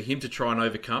challenge for him to try and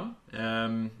overcome.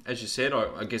 As you said,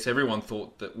 I guess everyone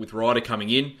thought that with Ryder coming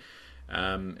in,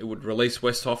 it would release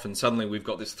Westhoff, and suddenly we've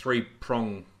got this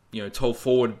 3-prong tall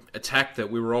forward attack that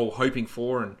we were all hoping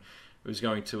for, and it was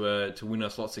going to win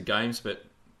us lots of games. But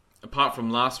apart from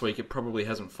last week, it probably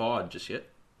hasn't fired just yet.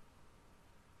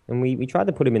 And we tried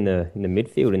to put him in the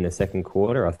midfield in the second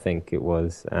quarter. I think it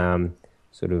was maybe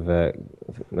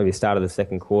the start of the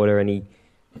second quarter, and he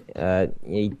I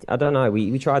don't know.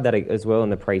 We tried that as well in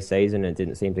the pre-season. It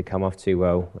didn't seem to come off too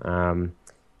well.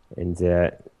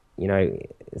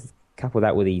 Couple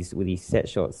that with his set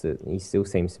shots that he still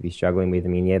seems to be struggling with. I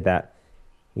mean,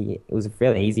 it was a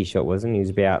fairly easy shot, wasn't it? He was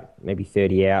about maybe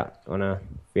 30 out on a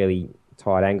fairly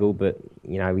tight angle, but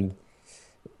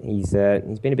he's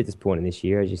been a bit disappointing this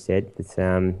year, as you said. But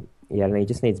he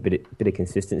just needs a bit of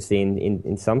consistency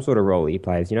in some sort of role that he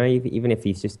plays. Even if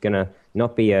he's just gonna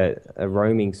not be a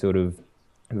roaming sort of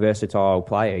versatile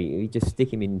player, you just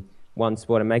stick him in one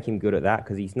spot and make him good at that,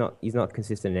 because he's not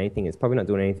consistent in anything. It's probably not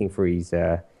doing anything for his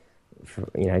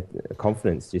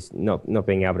confidence, just not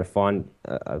being able to find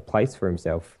a place for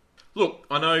himself. Look,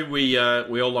 I know we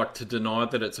all like to deny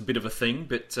that it's a bit of a thing,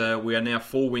 but we are now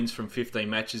 4 wins from 15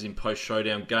 matches in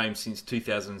post-showdown games since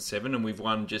 2007, and we've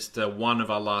won just 1 of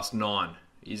our last 9.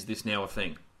 Is this now a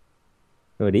thing?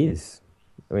 Well, it is.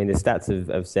 I mean, the stats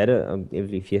have said it.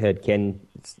 If you heard Ken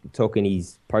talk in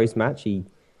his post-match, he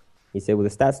said, well,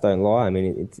 the stats don't lie. I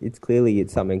mean, it's clearly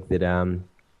something that,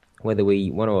 whether we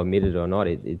want to admit it or not,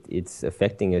 it's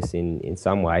affecting us in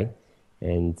some way.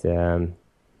 And,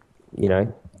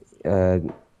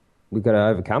 we've got to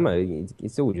overcome it.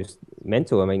 It's all just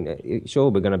mental. I mean, sure,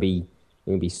 we're going to be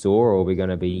we're going to be sore or we're going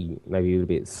to be maybe a little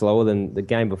bit slower than the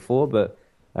game before. But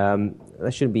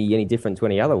that shouldn't be any different to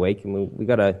any other week. And we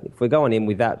got to, if we're going in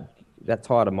with that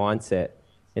tighter mindset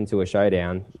into a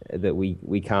showdown, that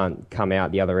we can't come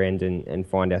out the other end and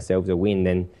find ourselves a win,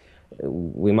 then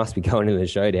we must be going into the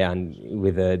showdown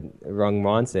with a wrong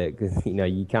mindset, because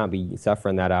you can't be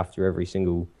suffering that after every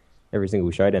single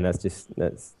showdown.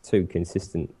 That's too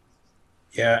consistent.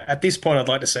 Yeah, at this point, I'd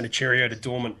like to send a cheerio to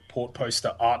dormant Port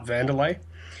poster Art Vanderlei,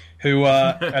 who,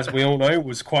 as we all know,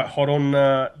 was quite hot on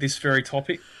this very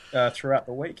topic throughout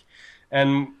the week,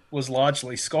 and was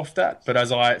largely scoffed at. But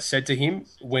as I said to him,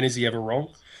 when is he ever wrong?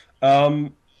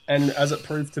 And as it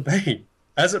proved to be,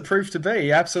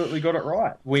 he absolutely got it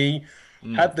right. We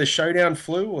had the showdown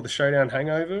flu or the showdown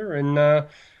hangover, and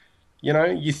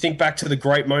you think back to the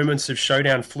great moments of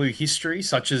showdown flu history,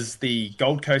 such as the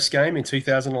Gold Coast game in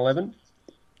 2011,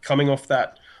 coming off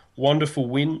that wonderful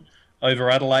win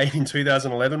over Adelaide in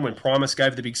 2011 when Primus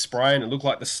gave the big spray and it looked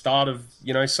like the start of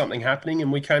something happening,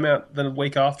 and we came out the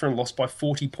week after and lost by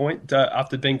 40 points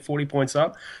after being 40 points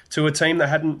up to a team that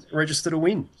hadn't registered a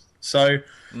win. So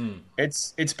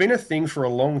it's been a thing for a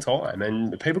long time,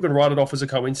 and people can write it off as a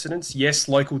coincidence. Yes,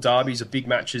 local derbies are big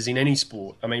matches in any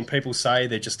sport. I mean, people say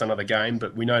they're just another game,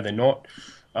 but we know they're not.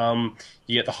 You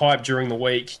get the hype during the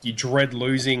week. You dread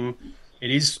losing. It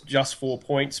is just 4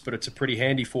 points, but it's a pretty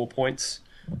handy 4 points.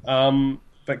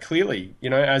 But clearly,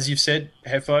 as you've said,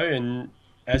 Hefo, and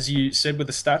as you said with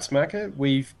the stats, Macca,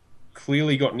 we've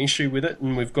clearly got an issue with it,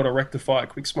 and we've got to rectify it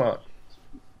quick smart.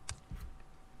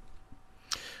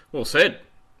 Well said.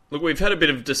 Look, we've had a bit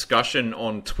of discussion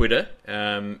on Twitter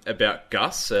about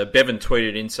Gus. Bevan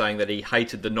tweeted in saying that he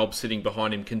hated the knob sitting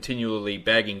behind him, continually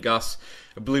bagging Gus,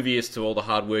 oblivious to all the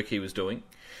hard work he was doing.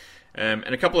 And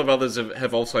a couple of others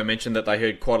have also mentioned that they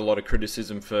heard quite a lot of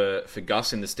criticism for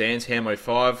Gus in the stands.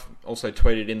 Hamo5 also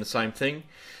tweeted in the same thing.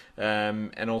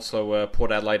 And also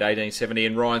Port Adelaide 1870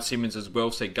 and Ryan Simmons as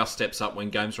well said Gus steps up when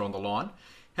games are on the line.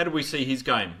 How did we see his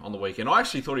game on the weekend? I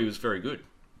actually thought he was very good.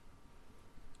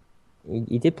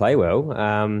 He did play well.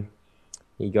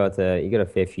 He got a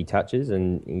fair few touches,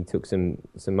 and he took some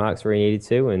marks where he needed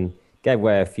to, and gave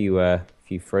away a few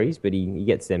frees, but he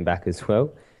gets them back as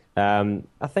well.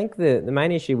 I think the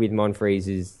main issue with Monfries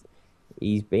is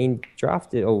he's been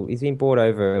drafted, or he's been brought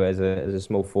over as a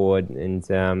small forward,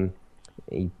 and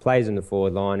he plays on the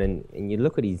forward line, and you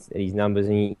look at his numbers,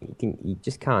 and you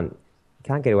just can't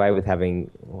get away with having.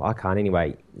 Well, I can't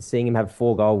anyway. Seeing him have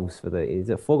 4 goals is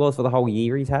it 4 goals for the whole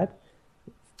year he's had?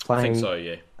 I think so,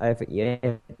 yeah.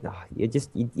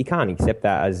 You can't accept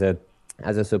that as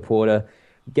a supporter.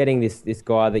 Getting this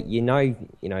guy that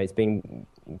it's been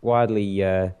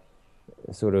widely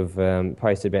sort of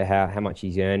posted about how much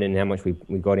he's earned and how much we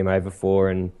got him over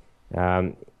for, and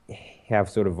how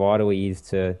sort of vital he is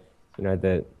to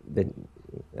the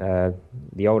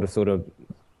older sort of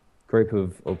group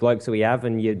of blokes that we have,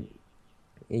 and you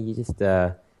just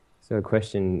sort of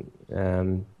question.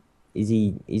 Is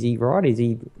he right? Is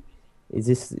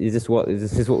this what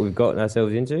we've gotten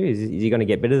ourselves into? Is he going to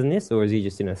get better than this, or is he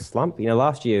just in a slump?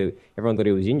 Last year everyone thought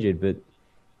he was injured, but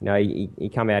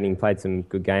he come out and played some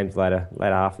good games later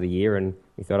half of the year, and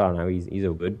we thought, oh no, he's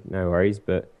all good, no worries.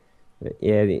 But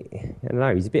yeah, I don't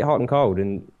know, he's a bit hot and cold,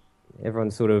 and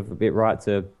everyone's sort of a bit right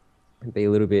to be a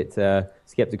little bit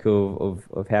sceptical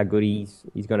of how good he's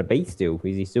going to be still.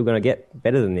 Is he still going to get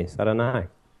better than this? I don't know.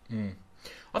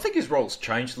 I think his role's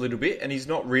changed a little bit, and he's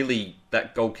not really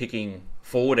that goal-kicking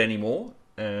forward anymore,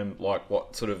 like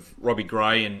what sort of Robbie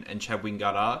Gray and Chad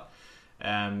Wingard are.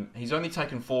 He's only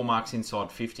taken 4 marks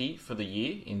inside 50 for the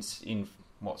year in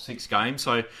 6 games.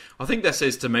 So I think that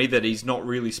says to me that he's not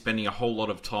really spending a whole lot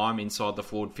of time inside the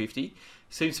forward 50. He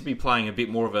seems to be playing a bit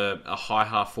more of a high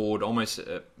half forward, almost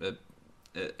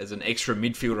as an extra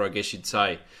midfielder, I guess you'd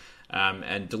say,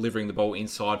 and delivering the ball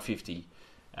inside 50.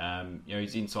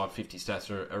 His inside 50 stats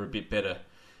are a bit better.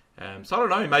 So I don't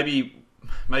know,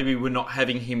 maybe we're not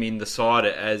having him in the side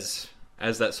as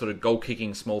that sort of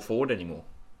goal-kicking small forward anymore.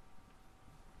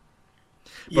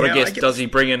 But I guess, does he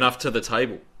bring enough to the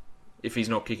table if he's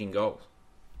not kicking goals?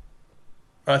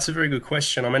 That's a very good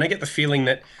question. I mean, I get the feeling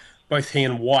that both he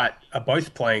and White are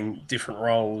both playing different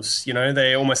roles.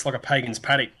 They're almost like a Pagan's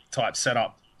Paddock type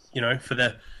setup, for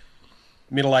the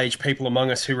middle-aged people among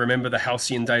us who remember the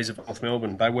halcyon days of North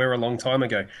Melbourne. They were a long time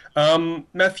ago.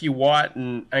 Matthew White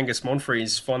and Angus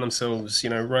Monfries find themselves,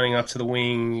 running up to the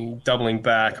wing, doubling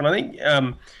back. And I think,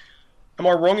 am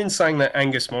I wrong in saying that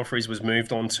Angus Monfries was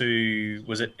moved on to,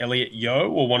 was it Elliot Yeo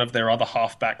or one of their other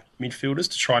half-back midfielders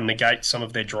to try and negate some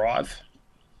of their drive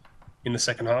in the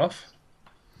second half?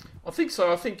 I think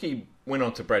so. I think he went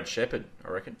on to Brad Shepherd, I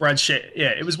reckon. Yeah,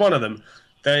 it was one of them.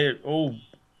 They're all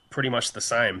pretty much the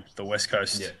same, the West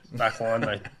Coast back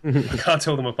line. You can't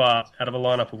tell them apart out of a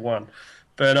lineup of one.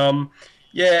 But,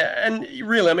 yeah, and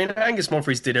really, I mean, Angus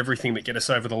Monfries did everything but get us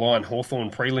over the line,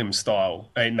 Hawthorn prelim style,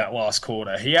 in that last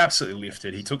quarter. He absolutely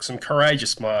lifted. He took some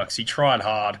courageous marks. He tried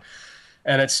hard.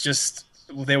 And it's just,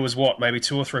 there was maybe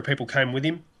 2 or 3 people came with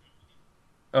him.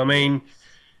 I mean,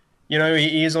 you know,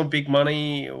 he is on big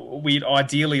money. We'd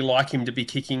ideally like him to be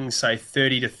kicking, say,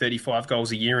 30 to 35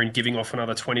 goals a year and giving off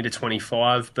another 20 to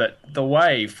 25. But the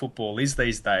way football is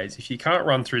these days, if you can't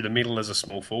run through the middle as a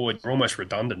small forward, you're almost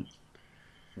redundant.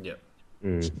 Yeah.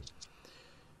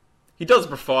 He does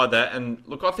provide that. And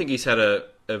look, I think he's had a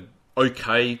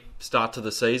okay start to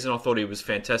the season. I thought he was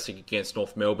fantastic against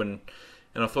North Melbourne.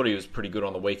 And I thought he was pretty good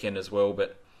on the weekend as well.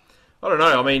 But I don't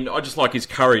know. I mean, I just like his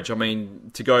courage. I mean,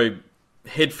 to go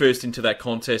headfirst into that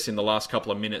contest in the last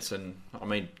couple of minutes. And, I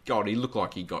mean, God, he looked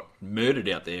like he got murdered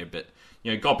out there. But,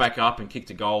 you know, got back up and kicked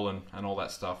a goal and all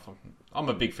that stuff. I'm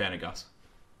a big fan of Gus.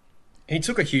 He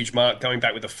took a huge mark going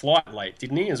back with a flight late,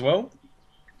 didn't he, as well?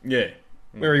 Yeah.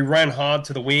 Where he ran hard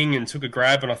to the wing and took a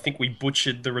grab, and I think we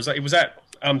butchered the result. It was that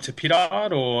to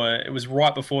Pittard, or it was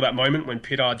right before that moment when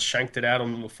Pittard shanked it out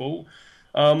on the full.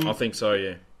 I think so,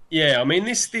 yeah. Yeah, I mean,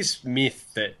 this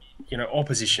myth that, you know,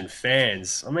 opposition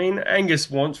fans, I mean, Angus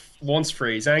wants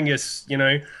freeze, Angus, you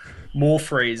know, more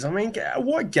freeze. I mean,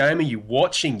 what game are you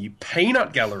watching, you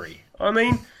peanut gallery? I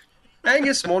mean,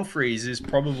 Angus Monfries is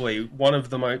probably one of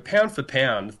the most, pound for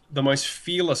pound, the most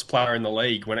fearless player in the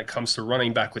league when it comes to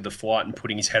running back with the flight and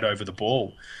putting his head over the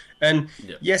ball. And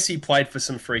yes, he played for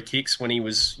some free kicks when he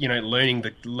was, you know, learning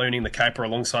the caper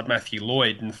alongside Matthew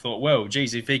Lloyd, and thought, well,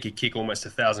 geez, if he could kick almost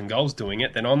 1,000 goals doing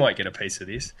it, then I might get a piece of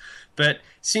this. But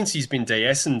since he's been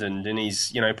de-Essendoned and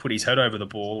he's, you know, put his head over the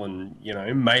ball and, you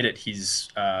know, made it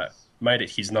his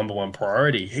number one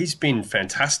priority, he's been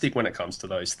fantastic when it comes to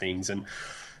those things. And,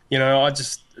 you know, I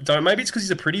just don't. Maybe it's because he's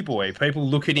a pretty boy. People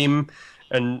look at him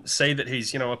and see that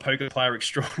he's, you know, a poker player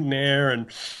extraordinaire and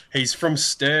he's from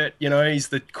Sturt, you know, he's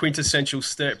the quintessential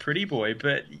Sturt pretty boy.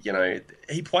 But, you know,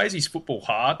 he plays his football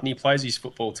hard and he plays his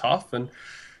football tough. And,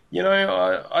 you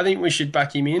know, I think we should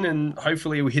back him in, and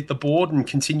hopefully he'll hit the board and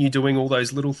continue doing all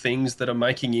those little things that are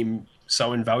making him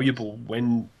so invaluable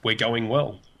when we're going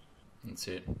well. That's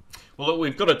it. Well, look,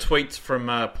 we've got a tweet from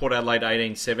Port Adelaide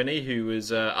 1870 who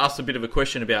has asked a bit of a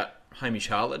question about Hamish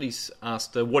Hartlett. He's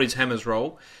asked, what is Hammer's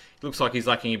role? It looks like he's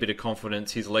lacking a bit of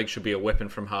confidence. His leg should be a weapon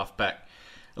from half back.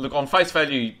 Look, on face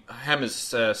value, Hammer's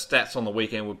stats on the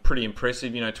weekend were pretty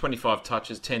impressive. You know, 25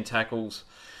 touches, 10 tackles.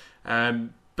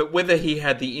 But whether he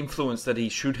had the influence that he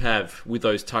should have with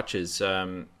those touches,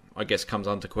 I guess, comes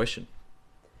under question.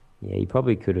 Yeah, he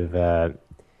probably could have.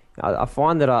 I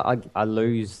find that I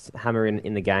lose Hammer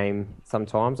in the game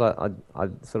sometimes. I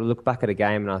sort of look back at a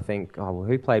game and I think, oh, well,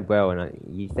 who played well? And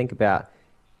you think about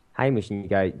Hamish and you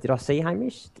go, did I see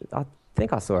Hamish? I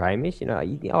think I saw Hamish. You know,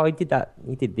 he did that.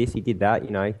 He did this. He did that.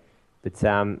 You know, but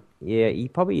yeah, he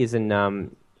probably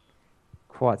isn't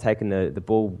quite taking the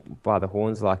ball by the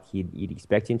horns like you'd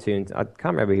expect him to. And I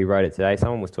can't remember who wrote it today.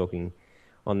 Someone was talking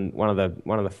on one of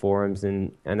the forums,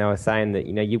 and they were saying that,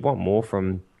 you know, you want more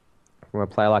from a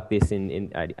player like this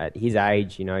at his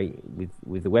age, you know,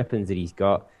 with the weapons that he's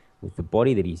got, with the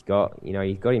body that he's got. You know,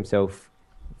 he's got himself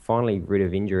finally rid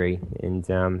of injury, and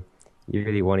you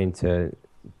really want him to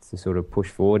sort of push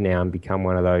forward now and become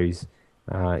one of those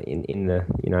in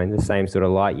the same sort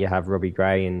of light you have Robbie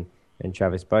Gray and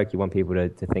Travis Boak. You want people to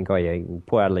think, oh yeah,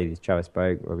 Port Adelaide is Travis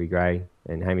Boak, Robbie Gray,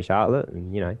 and Hamish Hartlett,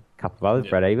 and, you know, a couple of others,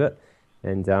 Brad Ebert,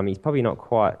 and he's probably not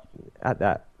quite at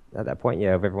that point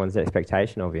yet of everyone's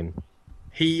expectation of him.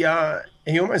 He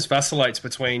almost vacillates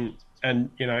between, and,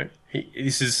 you know,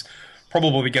 this is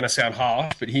probably going to sound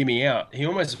harsh, but hear me out. He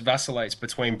almost vacillates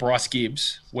between Bryce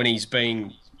Gibbs when he's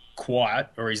being quiet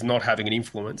or he's not having an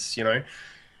influence, you know.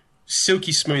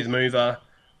 Silky smooth mover,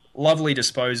 lovely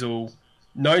disposal,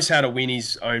 knows how to win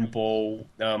his own ball,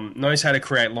 knows how to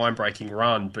create line-breaking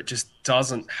run, but just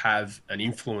doesn't have an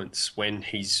influence when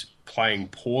he's playing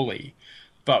poorly.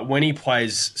 But when he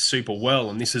plays super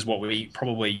well, and this is what we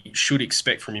probably should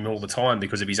expect from him all the time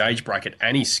because of his age bracket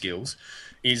and his skills,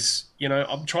 is, you know,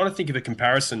 I'm trying to think of a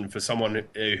comparison for someone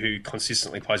who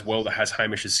consistently plays well that has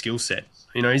Hamish's skill set.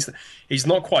 You know, he's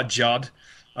not quite Judd.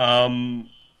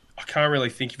 I can't really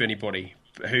think of anybody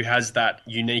who has that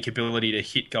unique ability to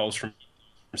hit goals from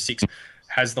six,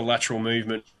 has the lateral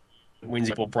movement, wins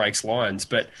the ball, breaks lines.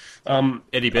 But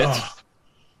Eddie Betts.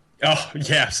 Oh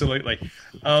yeah, absolutely.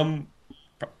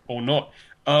 Or not.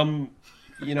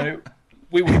 You know,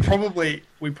 we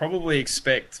probably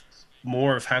expect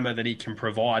more of Hammer than he can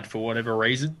provide for whatever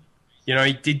reason. You know,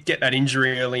 he did get that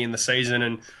injury early in the season,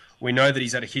 and we know that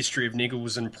he's had a history of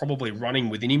niggles and probably running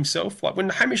within himself. Like when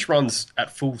Hamish runs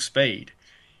at full speed,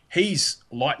 he's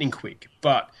lightning quick,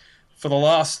 but for the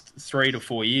last 3 to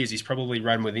 4 years, he's probably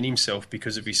run within himself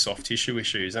because of his soft tissue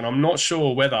issues. And I'm not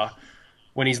sure whether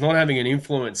when he's not having an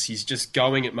influence, he's just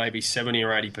going at maybe 70 or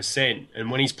 80%.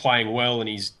 And when he's playing well and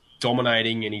he's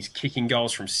dominating and he's kicking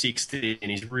goals from 60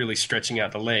 and he's really stretching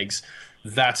out the legs,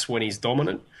 that's when he's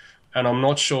dominant. And I'm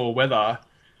not sure whether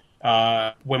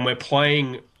when we're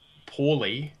playing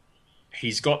poorly,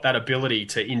 he's got that ability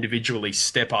to individually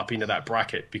step up into that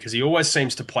bracket, because he always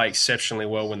seems to play exceptionally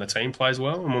well when the team plays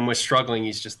well. And when we're struggling,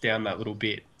 he's just down that little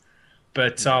bit.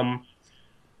 But,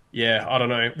 yeah, I don't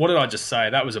know. What did I just say?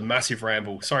 That was a massive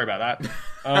ramble. Sorry about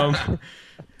that.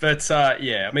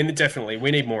 Yeah, I mean, definitely,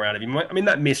 we need more out of him. I mean,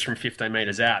 that miss from 15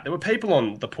 metres out, there were people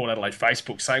on the Port Adelaide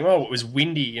Facebook saying, oh, it was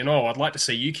windy, and oh, I'd like to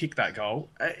see you kick that goal.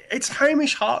 It's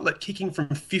Hamish Hartlett kicking from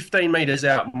 15 metres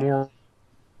out, more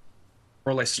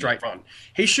or less straight run.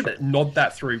 He should nod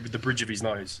that through with the bridge of his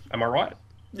nose. Am I right?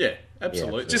 Yeah,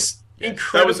 absolutely. Just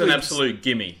incredible. That was an absolute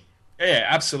gimme. Yeah,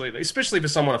 absolutely. Especially for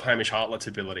someone of Hamish Hartlett's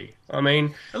ability. I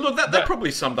mean... And look, that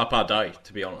probably summed up our day,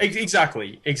 to be honest.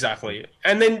 Exactly.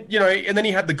 And then, you know, and then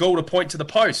he had the goal to point to the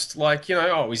post. Like, you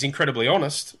know, he's incredibly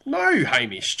honest. No,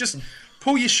 Hamish. Just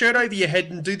pull your shirt over your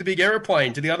head and do the big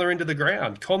aeroplane to the other end of the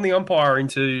ground. Con the umpire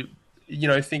into, you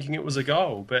know, thinking it was a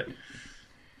goal. But,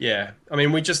 yeah, I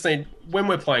mean, we just need... When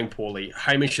we're playing poorly,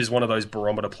 Hamish is one of those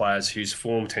barometer players whose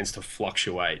form tends to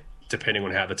fluctuate depending on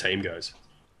how the team goes.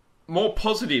 More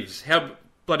positives. How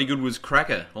bloody good was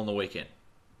Cracker on the weekend?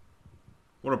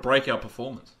 What a breakout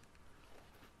performance.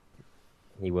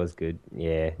 He was good,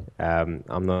 yeah.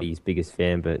 I'm not his biggest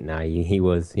fan, but no, he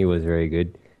was very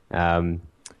good.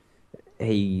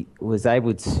 He was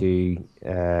able to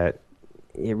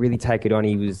really take it on.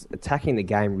 He was attacking the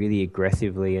game really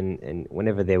aggressively, and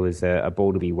whenever there was a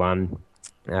ball to be won,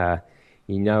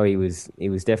 you know, he was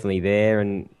definitely there,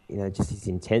 and you know, just his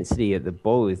intensity at the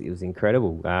ball it was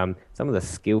incredible. Some of the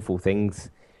skillful things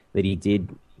that he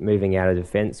did moving out of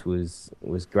defence was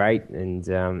great,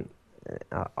 and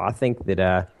I think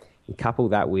that you couple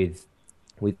that with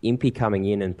Impey coming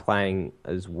in and playing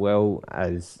as well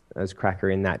as Cracker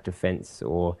in that defence,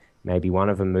 or maybe one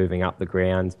of them moving up the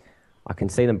ground. I can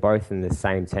see them both in the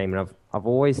same team, and I've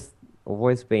always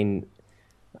been.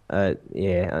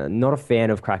 Not a fan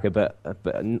of Cracker, but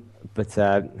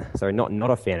sorry,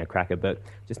 not a fan of Cracker, but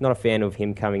just not a fan of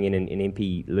him coming in and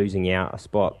Impey losing out a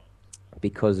spot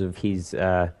because of his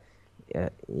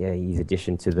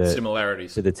addition to the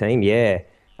similarities to the team. Yeah.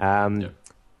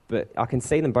 But I can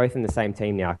see them both in the same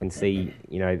team now. I can see,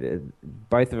 you know,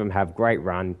 both of them have great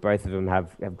run, both of them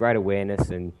have great awareness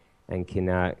and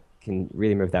can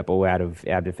really move that ball out of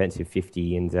our defensive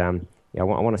 50. And I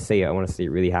want to see it. I want to see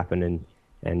it really happen.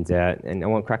 And I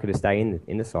want Cracker to stay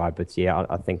in the side, but yeah,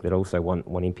 I think that also want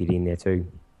Impey in there too.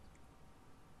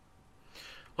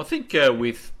 I think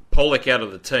with Pollock out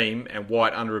of the team and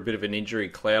White under a bit of an injury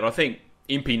cloud, I think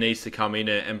Impey needs to come in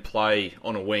and play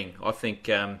on a wing. I think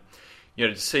to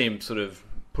see him sort of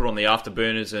put on the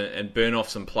afterburners and burn off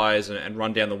some players and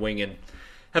run down the wing and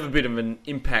have a bit of an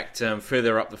impact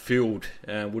further up the field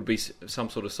would be some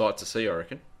sort of sight to see, I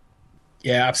reckon.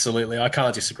 Yeah, absolutely. I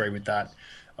can't disagree with that.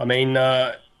 I mean,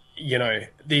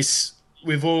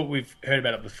 we've heard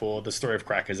about it before. The story of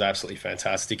Cracker is absolutely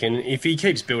fantastic, and if he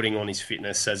keeps building on his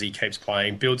fitness as he keeps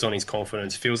playing, builds on his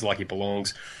confidence, feels like he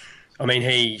belongs, I mean,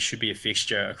 he should be a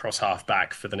fixture across half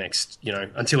back for the next, you know,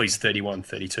 until he's 31,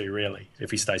 32, really,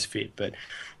 if he stays fit. But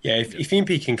yeah, if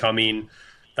Impey can come in,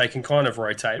 they can kind of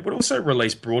rotate, but also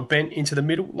release Broadbent into the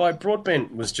middle. Like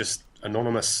Broadbent was just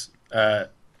anonymous on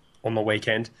the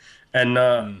weekend. And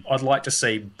I'd like to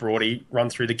see Broady run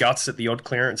through the guts at the odd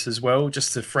clearance as well,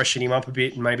 just to freshen him up a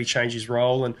bit and maybe change his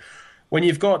role. And when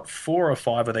you've got 4 or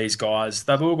 5 of these guys,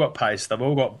 they've all got pace, they've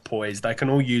all got poise, they can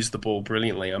all use the ball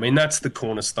brilliantly. I mean, that's the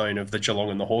cornerstone of the Geelong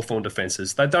and the Hawthorn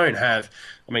defences. They don't have,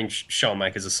 I mean,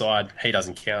 Schoenmakers aside, he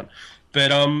doesn't count.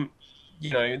 But,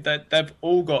 they've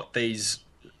all got these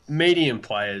medium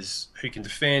players who can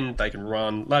defend, they can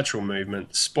run, lateral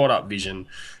movement, spot-up vision.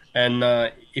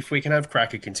 And if we can have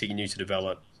Cracker continue to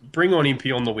develop, bring on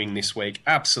Impey on the wing this week,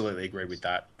 absolutely agree with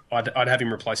that. I'd have him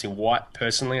replacing White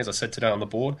personally, as I said today on the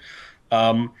board.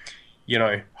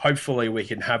 Hopefully we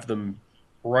can have them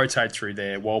rotate through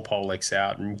there while Pollock's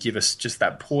out and give us just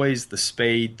that poise, the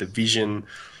speed, the vision,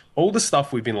 all the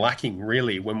stuff we've been lacking,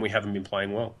 really, when we haven't been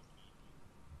playing well.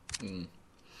 I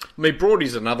mean,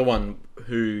 Broady's another one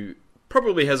who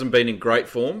probably hasn't been in great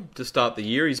form to start the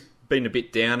year. He's been a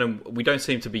bit down and we don't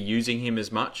seem to be using him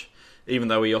as much even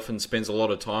though he often spends a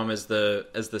lot of time as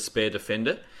the spare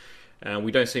defender.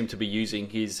 We don't seem to be using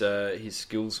his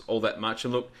skills all that much.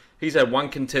 And look, he's had one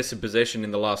contested possession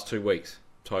in the last 2 weeks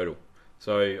total.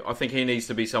 So I think he needs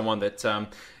to be someone that... and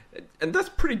that's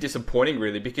pretty disappointing,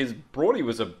 really, because Brody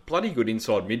was a bloody good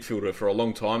inside midfielder for a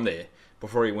long time there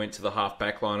before he went to the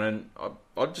half-back line. And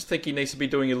I just think he needs to be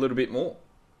doing a little bit more.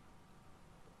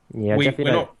 Yeah, we're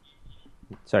definitely. not...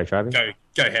 Sorry, Travis.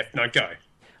 Go, Hef. No, go.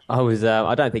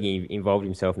 I don't think he involved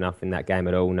himself enough in that game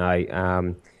at all,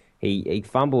 no. He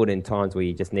fumbled in times where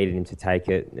you just needed him to take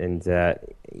it, and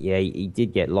he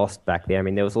did get lost back there. I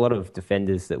mean, there was a lot of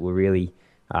defenders that were really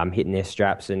hitting their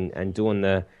straps and doing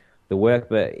the work,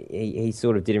 but he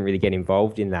sort of didn't really get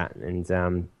involved in that.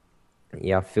 And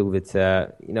I feel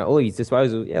that all of his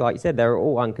disposals, like you said, they were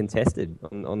all uncontested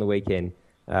on the weekend.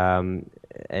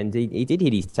 And he did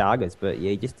hit his targets, but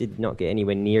he just did not get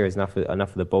anywhere near enough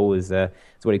of the ball as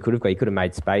what he could have got. He could have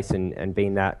made space and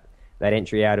been that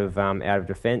entry out of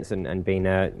defence and been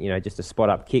just a spot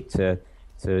up kick to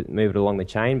move it along the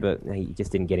chain, but he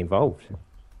just didn't get involved.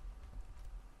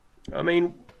 I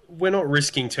mean, we're not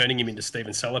risking turning him into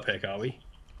Steven Salopek, are we?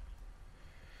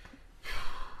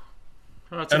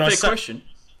 That's a fair question.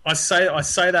 I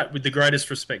say that with the greatest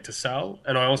respect to Sal,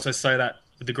 and I also say that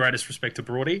with the greatest respect to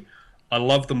Brody. I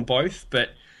love them both, but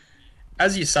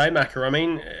as you say, Macca, I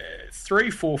mean, 3,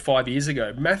 4, 5 years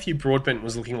ago, Matthew Broadbent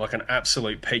was looking like an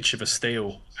absolute peach of a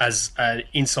steel as an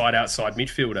inside-outside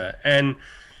midfielder. And,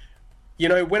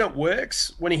 when it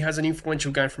works, when he has an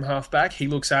influential game from half-back, he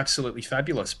looks absolutely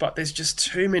fabulous. But there's just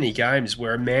too many games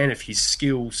where a man of his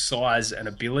skill, size, and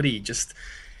ability just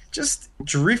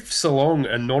drifts along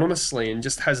anonymously and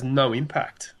just has no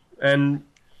impact. And,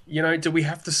 do we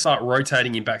have to start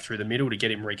rotating him back through the middle to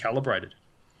get him recalibrated?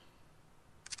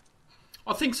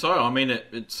 I think so. I mean,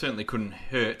 it certainly couldn't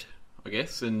hurt, I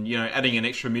guess. And, adding an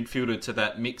extra midfielder to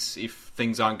that mix if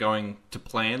things aren't going to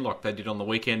plan like they did on the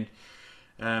weekend,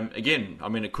 again, I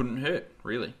mean, it couldn't hurt,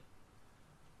 really.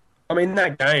 I mean,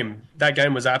 that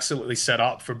game was absolutely set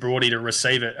up for Brody to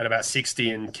receive it at about 60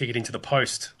 and kick it into the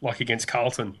post, like against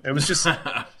Carlton. It was just...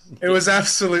 It was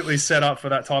absolutely set up for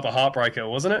that type of heartbreaker,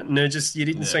 wasn't it? And you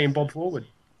didn't see him bob forward.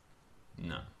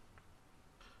 No.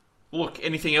 Look,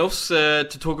 anything else to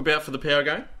talk about for the power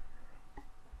game?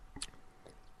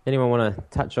 Anyone want to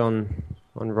touch on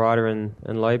Ryder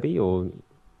and Lobe? Or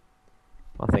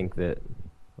I think that,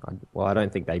 I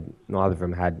don't think neither of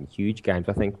them had huge games.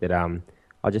 I think that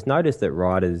I just noticed that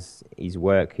Ryder's his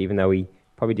work, even though he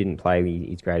probably didn't play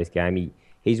his greatest game,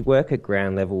 his work at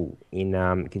ground level in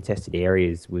contested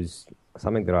areas was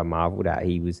something that I marvelled at.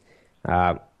 He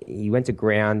went to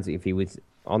ground. If he was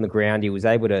on the ground, he was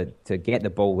able to get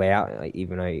the ball out,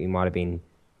 even though he might have been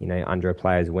under a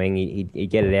player's wing.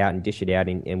 He'd get it out and dish it out,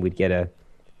 and we'd get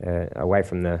away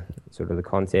from the sort of the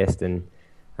contest. And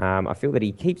I feel that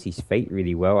he keeps his feet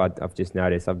really well. I've just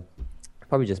noticed. I've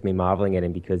probably just been marvelling at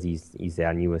him because he's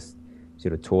our newest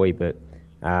sort of toy, but.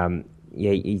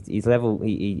 His level,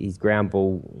 his ground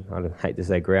ball. I don't hate to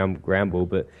say ground ball,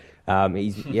 but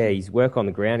his work on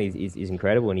the ground is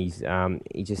incredible, and he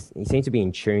seems to be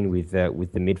in tune with the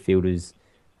midfielders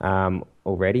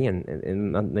already,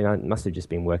 and they must have just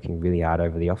been working really hard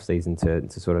over the off season to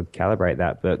sort of calibrate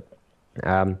that. But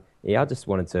I just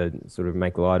wanted to sort of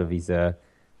make light of his ground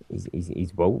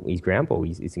ball.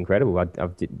 It's incredible.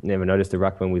 I've never noticed a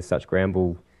ruckman with such ground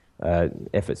ball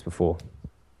efforts before.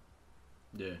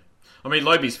 Yeah. I mean,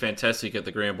 Lobe's fantastic at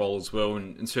the ground ball as well,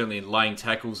 and certainly in laying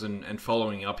tackles and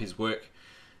following up his work.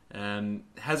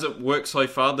 Has it worked so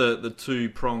far, the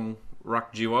two-prong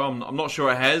ruck duo? I'm not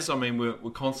sure it has. I mean, we're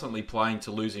constantly playing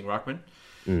to losing ruckman.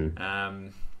 I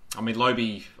mean,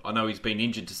 Lobe, I know he's been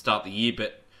injured to start the year,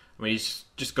 but I mean, he's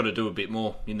just got to do a bit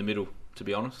more in the middle, to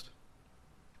be honest.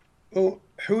 Well,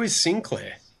 who is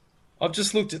Sinclair? I've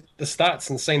just looked at the stats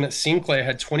and seen that Sinclair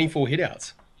had 24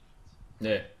 hitouts.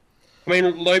 Yeah. I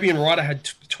mean, Lobe and Ryder had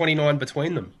 29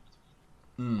 between them.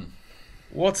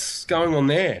 What's going on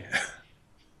there?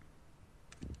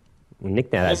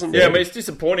 Nick, now that's... Yeah, I mean, it's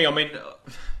disappointing. I mean,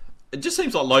 it just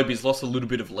seems like Lobe's lost a little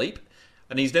bit of leap,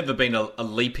 and he's never been a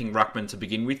leaping ruckman to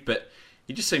begin with, but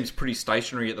he just seems pretty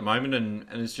stationary at the moment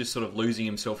and is just sort of losing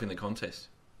himself in the contest.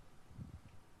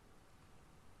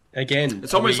 Again...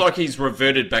 It's almost like he's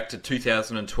reverted back to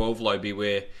 2012 Lobe,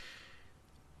 where...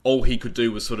 all he could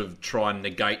do was sort of try and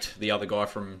negate the other guy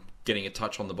from getting a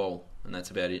touch on the ball, and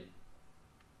that's about it.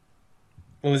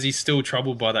 Well, is he still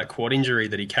troubled by that quad injury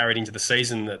that he carried into the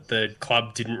season that the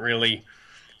club didn't really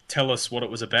tell us what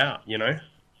it was about, He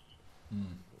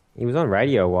was on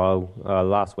radio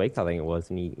last week, I think it was,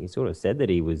 and he sort of said that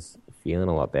he was feeling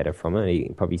a lot better from it.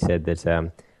 He probably said that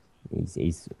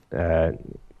He's a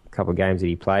couple of games that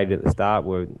he played at the start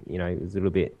were, it was a little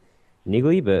bit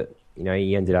niggly, but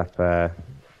he ended up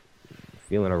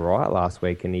feeling alright last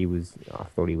week, and I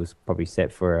thought he was probably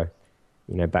set for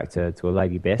back to a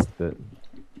Lady best, but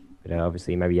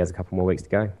obviously maybe he has a couple more weeks to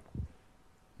go.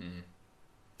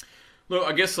 Look,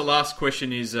 I guess the last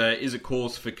question is a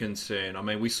cause for concern? I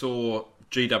mean, we saw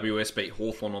GWS beat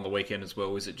Hawthorn on the weekend as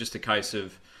well. Is it just a case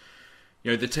of,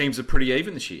 the teams are pretty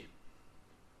even this year?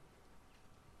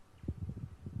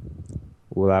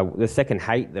 Well, the second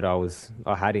hate that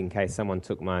I had in case someone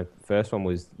took my first one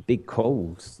was big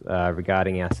calls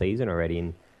regarding our season already.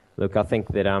 And look, I think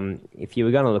that if you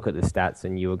were going to look at the stats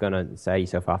and you were going to say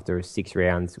yourself after 6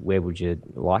 rounds, where would you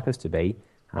like us to be?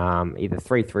 Either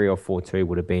 3-3 or 4-2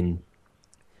 would have been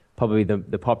probably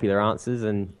the popular answers.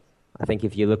 And I think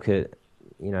if you look at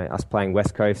us playing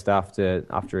West Coast after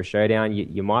a showdown,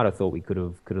 you might have thought we could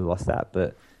have lost that,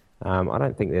 but I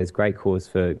don't think there's great cause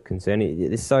for concern.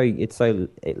 It's so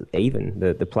even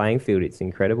the playing field. It's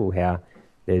incredible how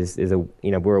there's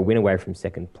we're a win away from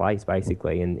second place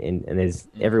basically, and there's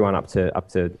everyone up to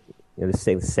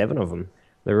there's 7 of them.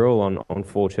 They're all on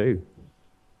 4-2.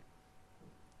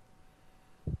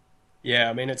 Yeah,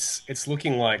 I mean it's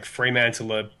looking like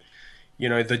Fremantle are,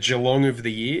 the Geelong of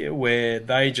the year, where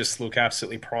they just look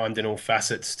absolutely primed in all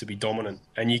facets to be dominant,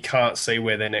 and you can't see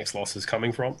where their next loss is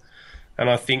coming from. And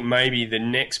I think maybe the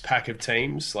next pack of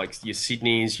teams, like your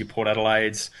Sydneys, your Port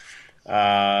Adelaides,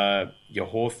 your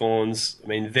Hawthorns, I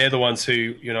mean, they're the ones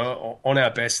who, on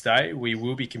our best day, we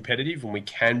will be competitive and we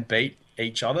can beat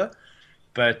each other.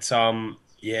 But,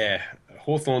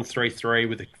 Hawthorn 3-3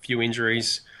 with a few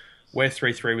injuries. We're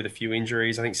 3-3 with a few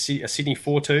injuries. I think Sydney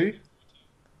 4-2.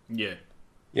 Yeah.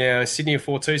 Yeah, Sydney are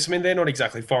 4-2. So, I mean, they're not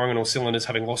exactly firing on all cylinders,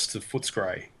 having lost to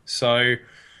Footscray. So,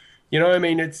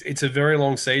 it's a very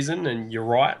long season, and you're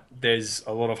right. There's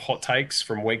a lot of hot takes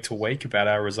from week to week about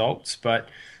our results. But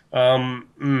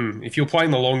if you're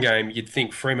playing the long game, you'd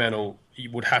think Fremantle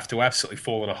would have to absolutely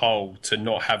fall in a hole to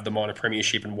not have the minor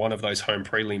premiership and one of those home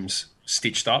prelims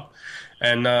stitched up.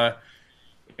 And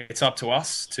it's up to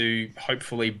us to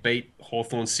hopefully beat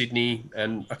Hawthorn, Sydney,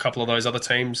 and a couple of those other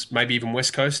teams, maybe even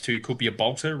West Coast, who could be a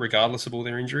bolter, regardless of all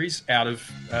their injuries, out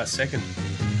of second.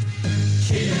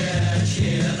 Cheer,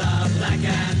 cheer the black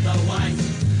and the white,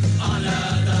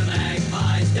 honour the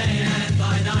Magpies day and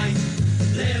by night.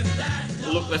 Live that.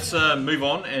 Look, let's move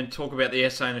on and talk about the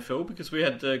SANFL, because we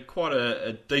had quite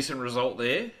a decent result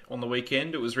there on the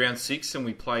weekend. It was round 6 and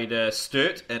we played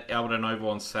Sturt at Alberton Oval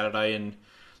on Saturday, and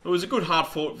it was a good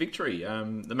hard-fought victory.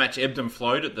 The match ebbed and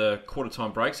flowed at the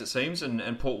quarter-time breaks, it seems,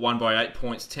 and Port won by 8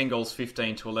 points, 10 goals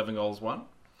 15 to 11 goals 1.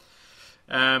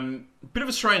 Bit of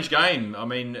a strange game. I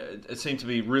mean, it seemed to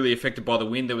be really affected by the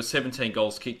wind. There were 17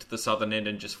 goals kicked to the southern end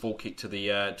and just 4 kicked to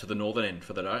the northern end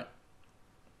for the day.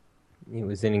 It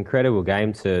was an incredible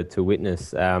game to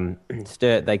witness.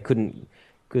 Sturt, they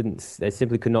they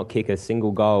simply could not kick a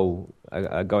single goal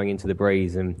going into the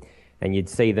breeze, and you'd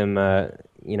see them.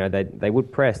 They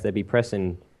would press. They'd be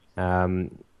pressing in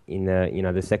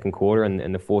the second quarter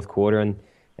and the fourth quarter,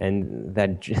 and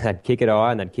they'd kick it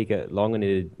high and they'd kick it long, and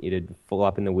it'd fall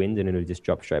up in the wind and it would just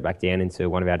drop straight back down into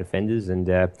one of our defenders, and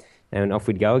off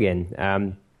we'd go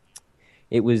again.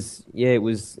 It was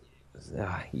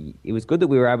good that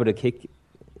we were able to kick,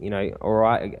 all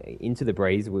right into the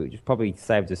breeze, which probably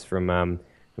saved us from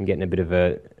getting a bit of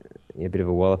a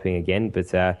walloping again.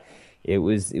 But it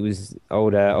was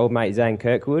old mate Zane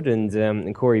Kirkwood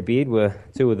and Corey Beard were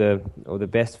two of the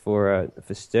best for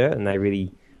Sturt, and they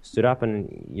really stood up.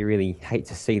 And you really hate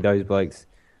to see those blokes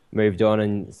moved on,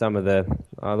 and some of the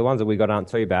ones that we got aren't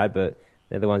too bad, but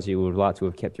they're the ones you would like to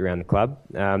have kept around the club.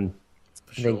 I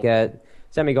think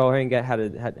Sammy Goldhanger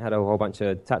had a whole bunch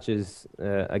of touches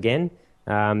again.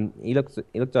 He looked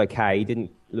okay. He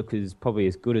didn't look probably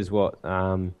as good as what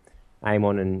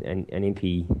Amon and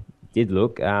Impey did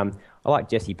look. I like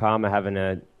Jesse Palmer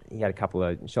he had a couple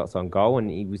of shots on goal, and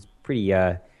he was pretty.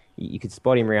 You could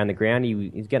spot him around the ground. He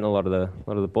was getting a lot of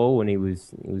the ball, and he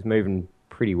was moving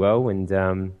pretty well. And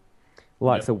So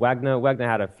Wagner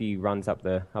had a few runs up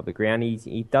the ground.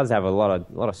 He does have a lot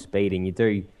of speed, and you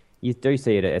do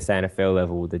see it at a SANFL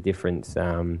level, the difference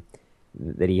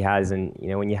that he has. And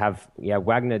when you have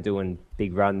Wagner doing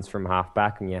big runs from half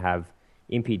back, and you have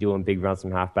Impey doing big runs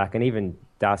from half back, and even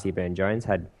Darcy Burn-Jones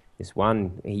had this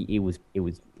one. It was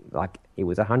 100%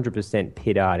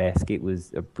 Pittard-esque. It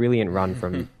was a brilliant run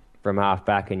from half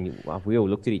back, and we all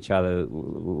looked at each other,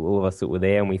 all of us that were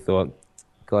there, and we thought,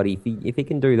 God, if he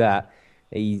can do that,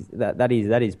 that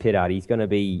is Pittard. He's going to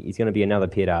be another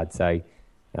Pittard. So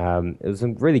it was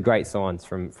some really great signs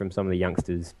from some of the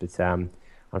youngsters. But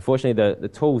unfortunately, the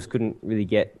tools couldn't really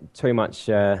get too much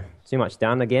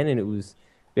done again, and it was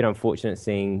a bit unfortunate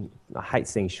seeing. I hate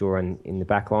seeing Shaw in the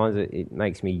back lines. It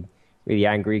makes me really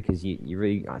angry because you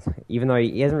really, even though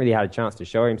he hasn't really had a chance to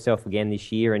show himself again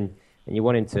this year, and you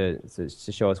want him to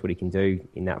show us what he can do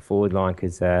in that forward line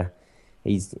because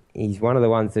he's one of the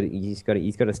ones that he's got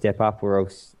to step up, or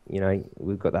else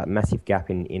we've got that massive gap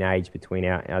in age between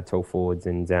our tall forwards,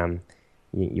 and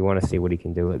you want to see what he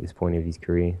can do at this point of his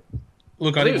career.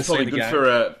 Look, I think it's probably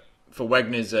good for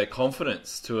Wagner's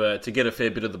confidence to get a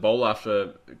fair bit of the ball after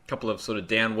a couple of sort of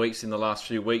down weeks in the last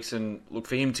few weeks, and look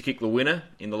for him to kick the winner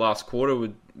in the last quarter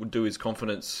would do his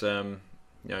confidence no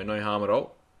harm at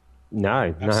all.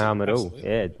 No harm at all.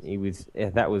 Yeah, it was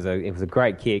a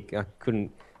great kick. I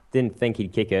didn't think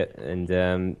he'd kick it,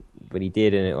 and but he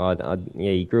did, and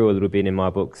he grew a little bit in my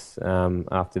books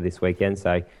after this weekend.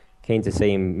 So keen to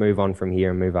see him move on from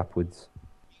here and move upwards.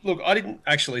 Look, I didn't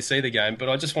actually see the game, but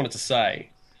I just wanted to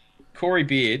say, Corey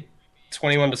Beard,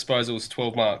 21 disposals,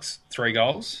 12 marks, 3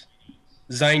 goals.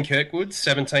 Zane Kirkwood,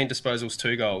 17 disposals,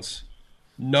 2 goals.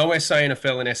 No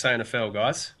SANFL in SANFL,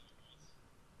 guys.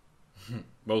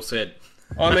 Well said.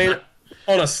 I mean,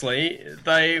 honestly,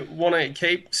 they want to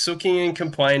keep sooking and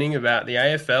complaining about the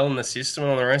AFL and the system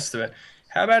and all the rest of it.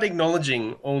 How about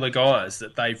acknowledging all the guys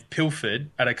that they've pilfered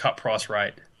at a cut price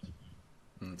rate?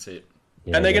 That's it.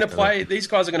 Yeah, and they're going to play. These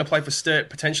guys are going to play for Sturt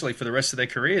potentially for the rest of their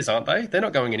careers, aren't they? They're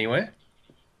not going anywhere.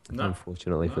 No,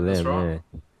 unfortunately for them. Right.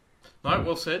 Yeah. No,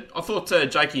 well said. I thought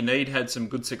Jakey Need had some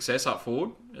good success up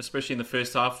forward, especially in the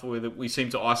first half, where we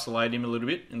seemed to isolate him a little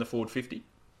bit in the forward 50.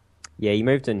 Yeah, he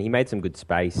moved and he made some good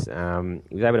space. He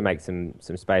was able to make some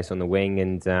space on the wing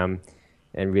and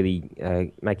really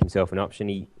make himself an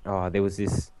option. There was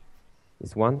this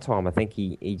one time I think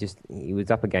he was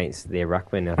up against their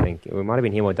ruckman. I think it might have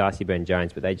been him or Darcy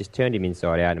Byrne-Jones, but they just turned him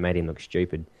inside out and made him look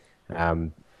stupid.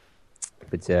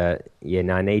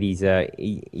 Needy's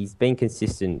he's been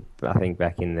consistent. I think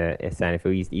back in the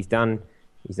SANFL, he's done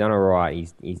all right.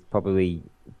 He's probably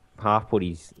half put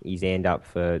his hand up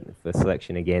for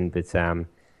selection again, but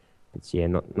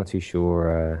not too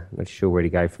sure where to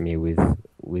go from here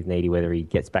with Needy, whether he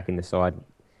gets back in the side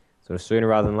sort of sooner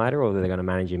rather than later, or they're going to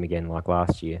manage him again like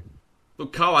last year.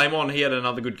 Look, Carl Amon, he had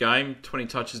another good game, 20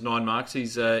 touches, 9 marks. He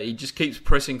just keeps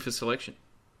pressing for selection.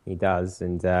 He does,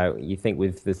 and you think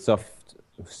with the soft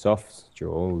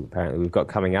draw apparently we've got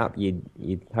coming up, you'd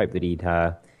hope that he'd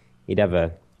have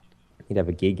a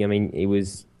gig. I mean, it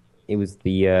was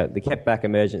the kept back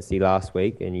emergency last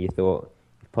week, and you thought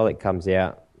if Pollock comes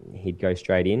out, he'd go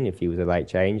straight in if he was a late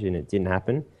change, and it didn't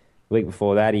happen. The week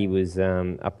before that, he was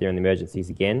up there in the emergencies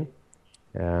again.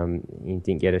 He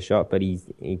didn't get a shot, but he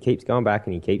keeps going back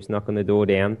and he keeps knocking the door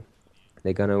down.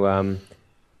 They're going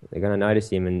to notice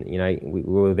him, and we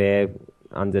were there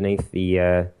underneath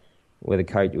where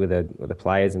the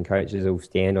players and coaches all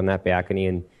stand on that balcony,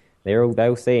 and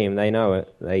they'll see him. They know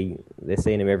it. They're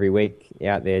seeing him every week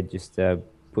out there, just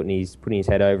putting his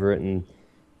head over it and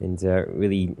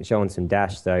really showing some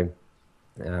dash. So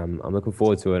I'm looking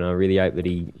forward to it, and I really hope that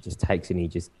he just takes it and he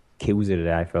just kills it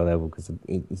at AFL level, because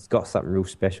he's got something real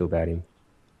special about him.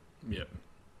 Yeah.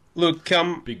 Look,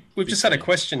 we've just had a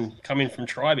question come in from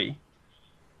Tribey.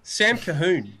 Sam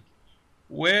Cahoon,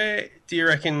 where do you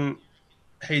reckon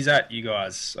he's at, you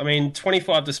guys? I mean,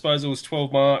 25 disposals,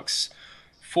 12 marks,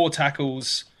 4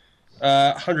 tackles,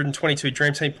 122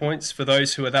 Dream Team points for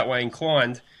those who are that way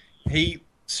inclined. He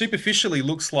superficially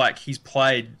looks like he's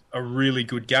played a really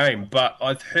good game, but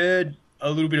I've heard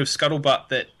a little bit of scuttlebutt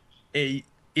that he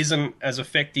isn't as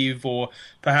effective, or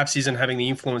perhaps isn't having the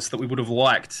influence that we would have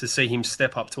liked to see him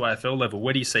step up to AFL level.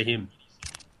 Where do you see him?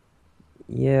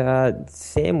 Yeah,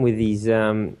 Sam with his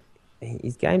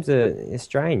games are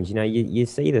strange. You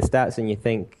see the stats and you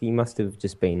think he must have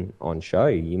just been on show.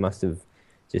 You must have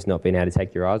just not been able to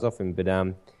take your eyes off him. But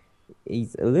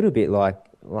he's a little bit like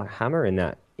Hammer in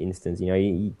that instance.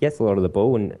 He gets a lot of the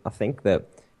ball, and I think that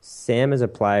Sam as a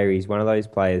player, he's one of those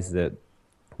players that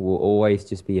will always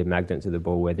just be a magnet to the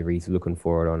ball, whether he's looking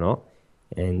for it or not.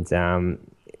 And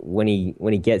when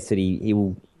he gets it, he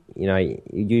will. He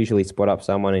usually spot up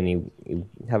someone and he'll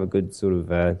have a good sort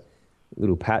of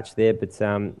little patch there. But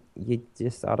I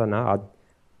don't know. I've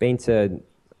been to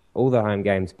all the home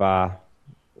games bar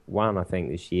one, I think,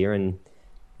 this year, and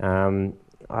I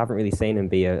haven't really seen him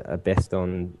be a best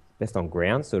on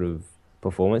ground sort of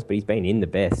performance. But he's been in the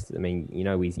best. I mean,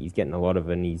 he's getting a lot of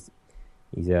it, and he's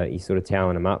sort of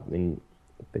toweling him up,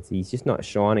 but he's just not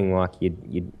shining like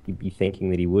you'd be thinking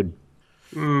that he would.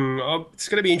 It's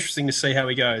going to be interesting to see how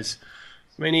he goes.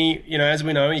 I mean, as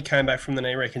we know, he came back from the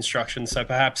knee reconstruction, so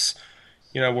perhaps,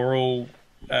 we're all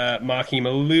marking him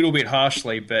a little bit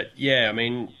harshly, but yeah, I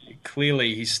mean,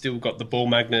 clearly he's still got the ball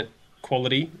magnet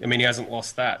quality. I mean, he hasn't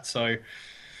lost that. So,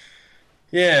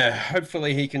 yeah,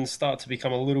 hopefully he can start to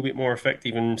become a little bit more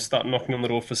effective and start knocking on the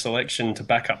door for selection to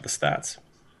back up the stats.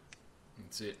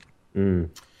 That's it. Mm.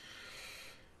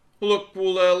 Well, look,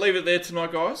 we'll leave it there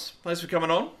tonight, guys. Thanks for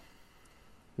coming on.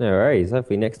 No worries.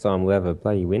 Hopefully next time we'll have a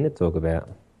bloody win to talk about.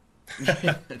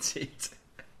 That's it.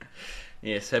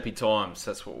 Yes, happy times.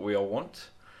 That's what we all want.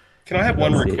 Can I have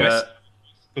one That's it. request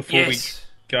before Yes.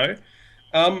 we go?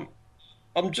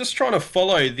 I'm just trying to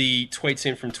follow the tweets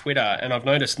in from Twitter, and I've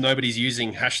noticed nobody's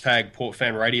using hashtag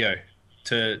PortFanRadio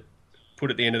to put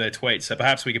at the end of their tweets. So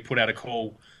perhaps we could put out a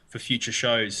call for future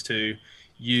shows to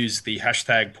use the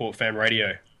hashtag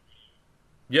PortFanRadio.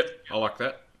 Yep, I like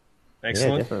that.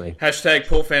 Excellent. Yeah, definitely. Hashtag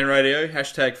PortFanRadio,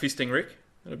 hashtag Fisting Rick.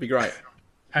 That'd be great.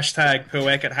 Hashtag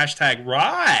Pooeckett, hashtag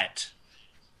right.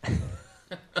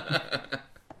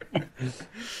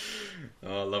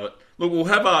 Oh, I love it. Look, we'll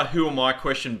have our Who Am I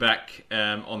question back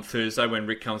on Thursday when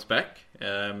Rick comes back.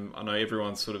 I know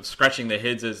everyone's sort of scratching their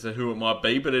heads as to who it might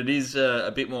be, but it is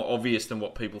a bit more obvious than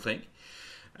what people think.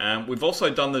 We've also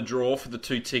done the draw for the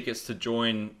 2 tickets to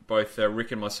join both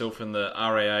Rick and myself in the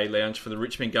RAA Lounge for the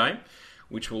Richmond game,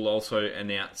 which will also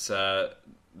announce the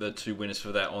 2 winners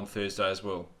for that on Thursday as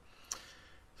well.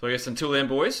 So I guess until then,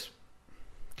 boys,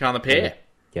 can the pair.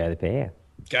 Go the pair.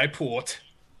 Go Port.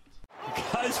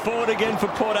 Goes forward again for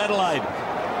Port Adelaide.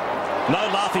 No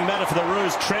laughing matter for the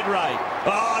Roos. Treadray.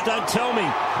 Oh, don't tell me.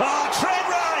 Oh,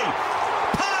 Treadray!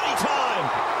 Party time!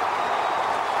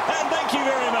 And thank you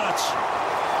very much.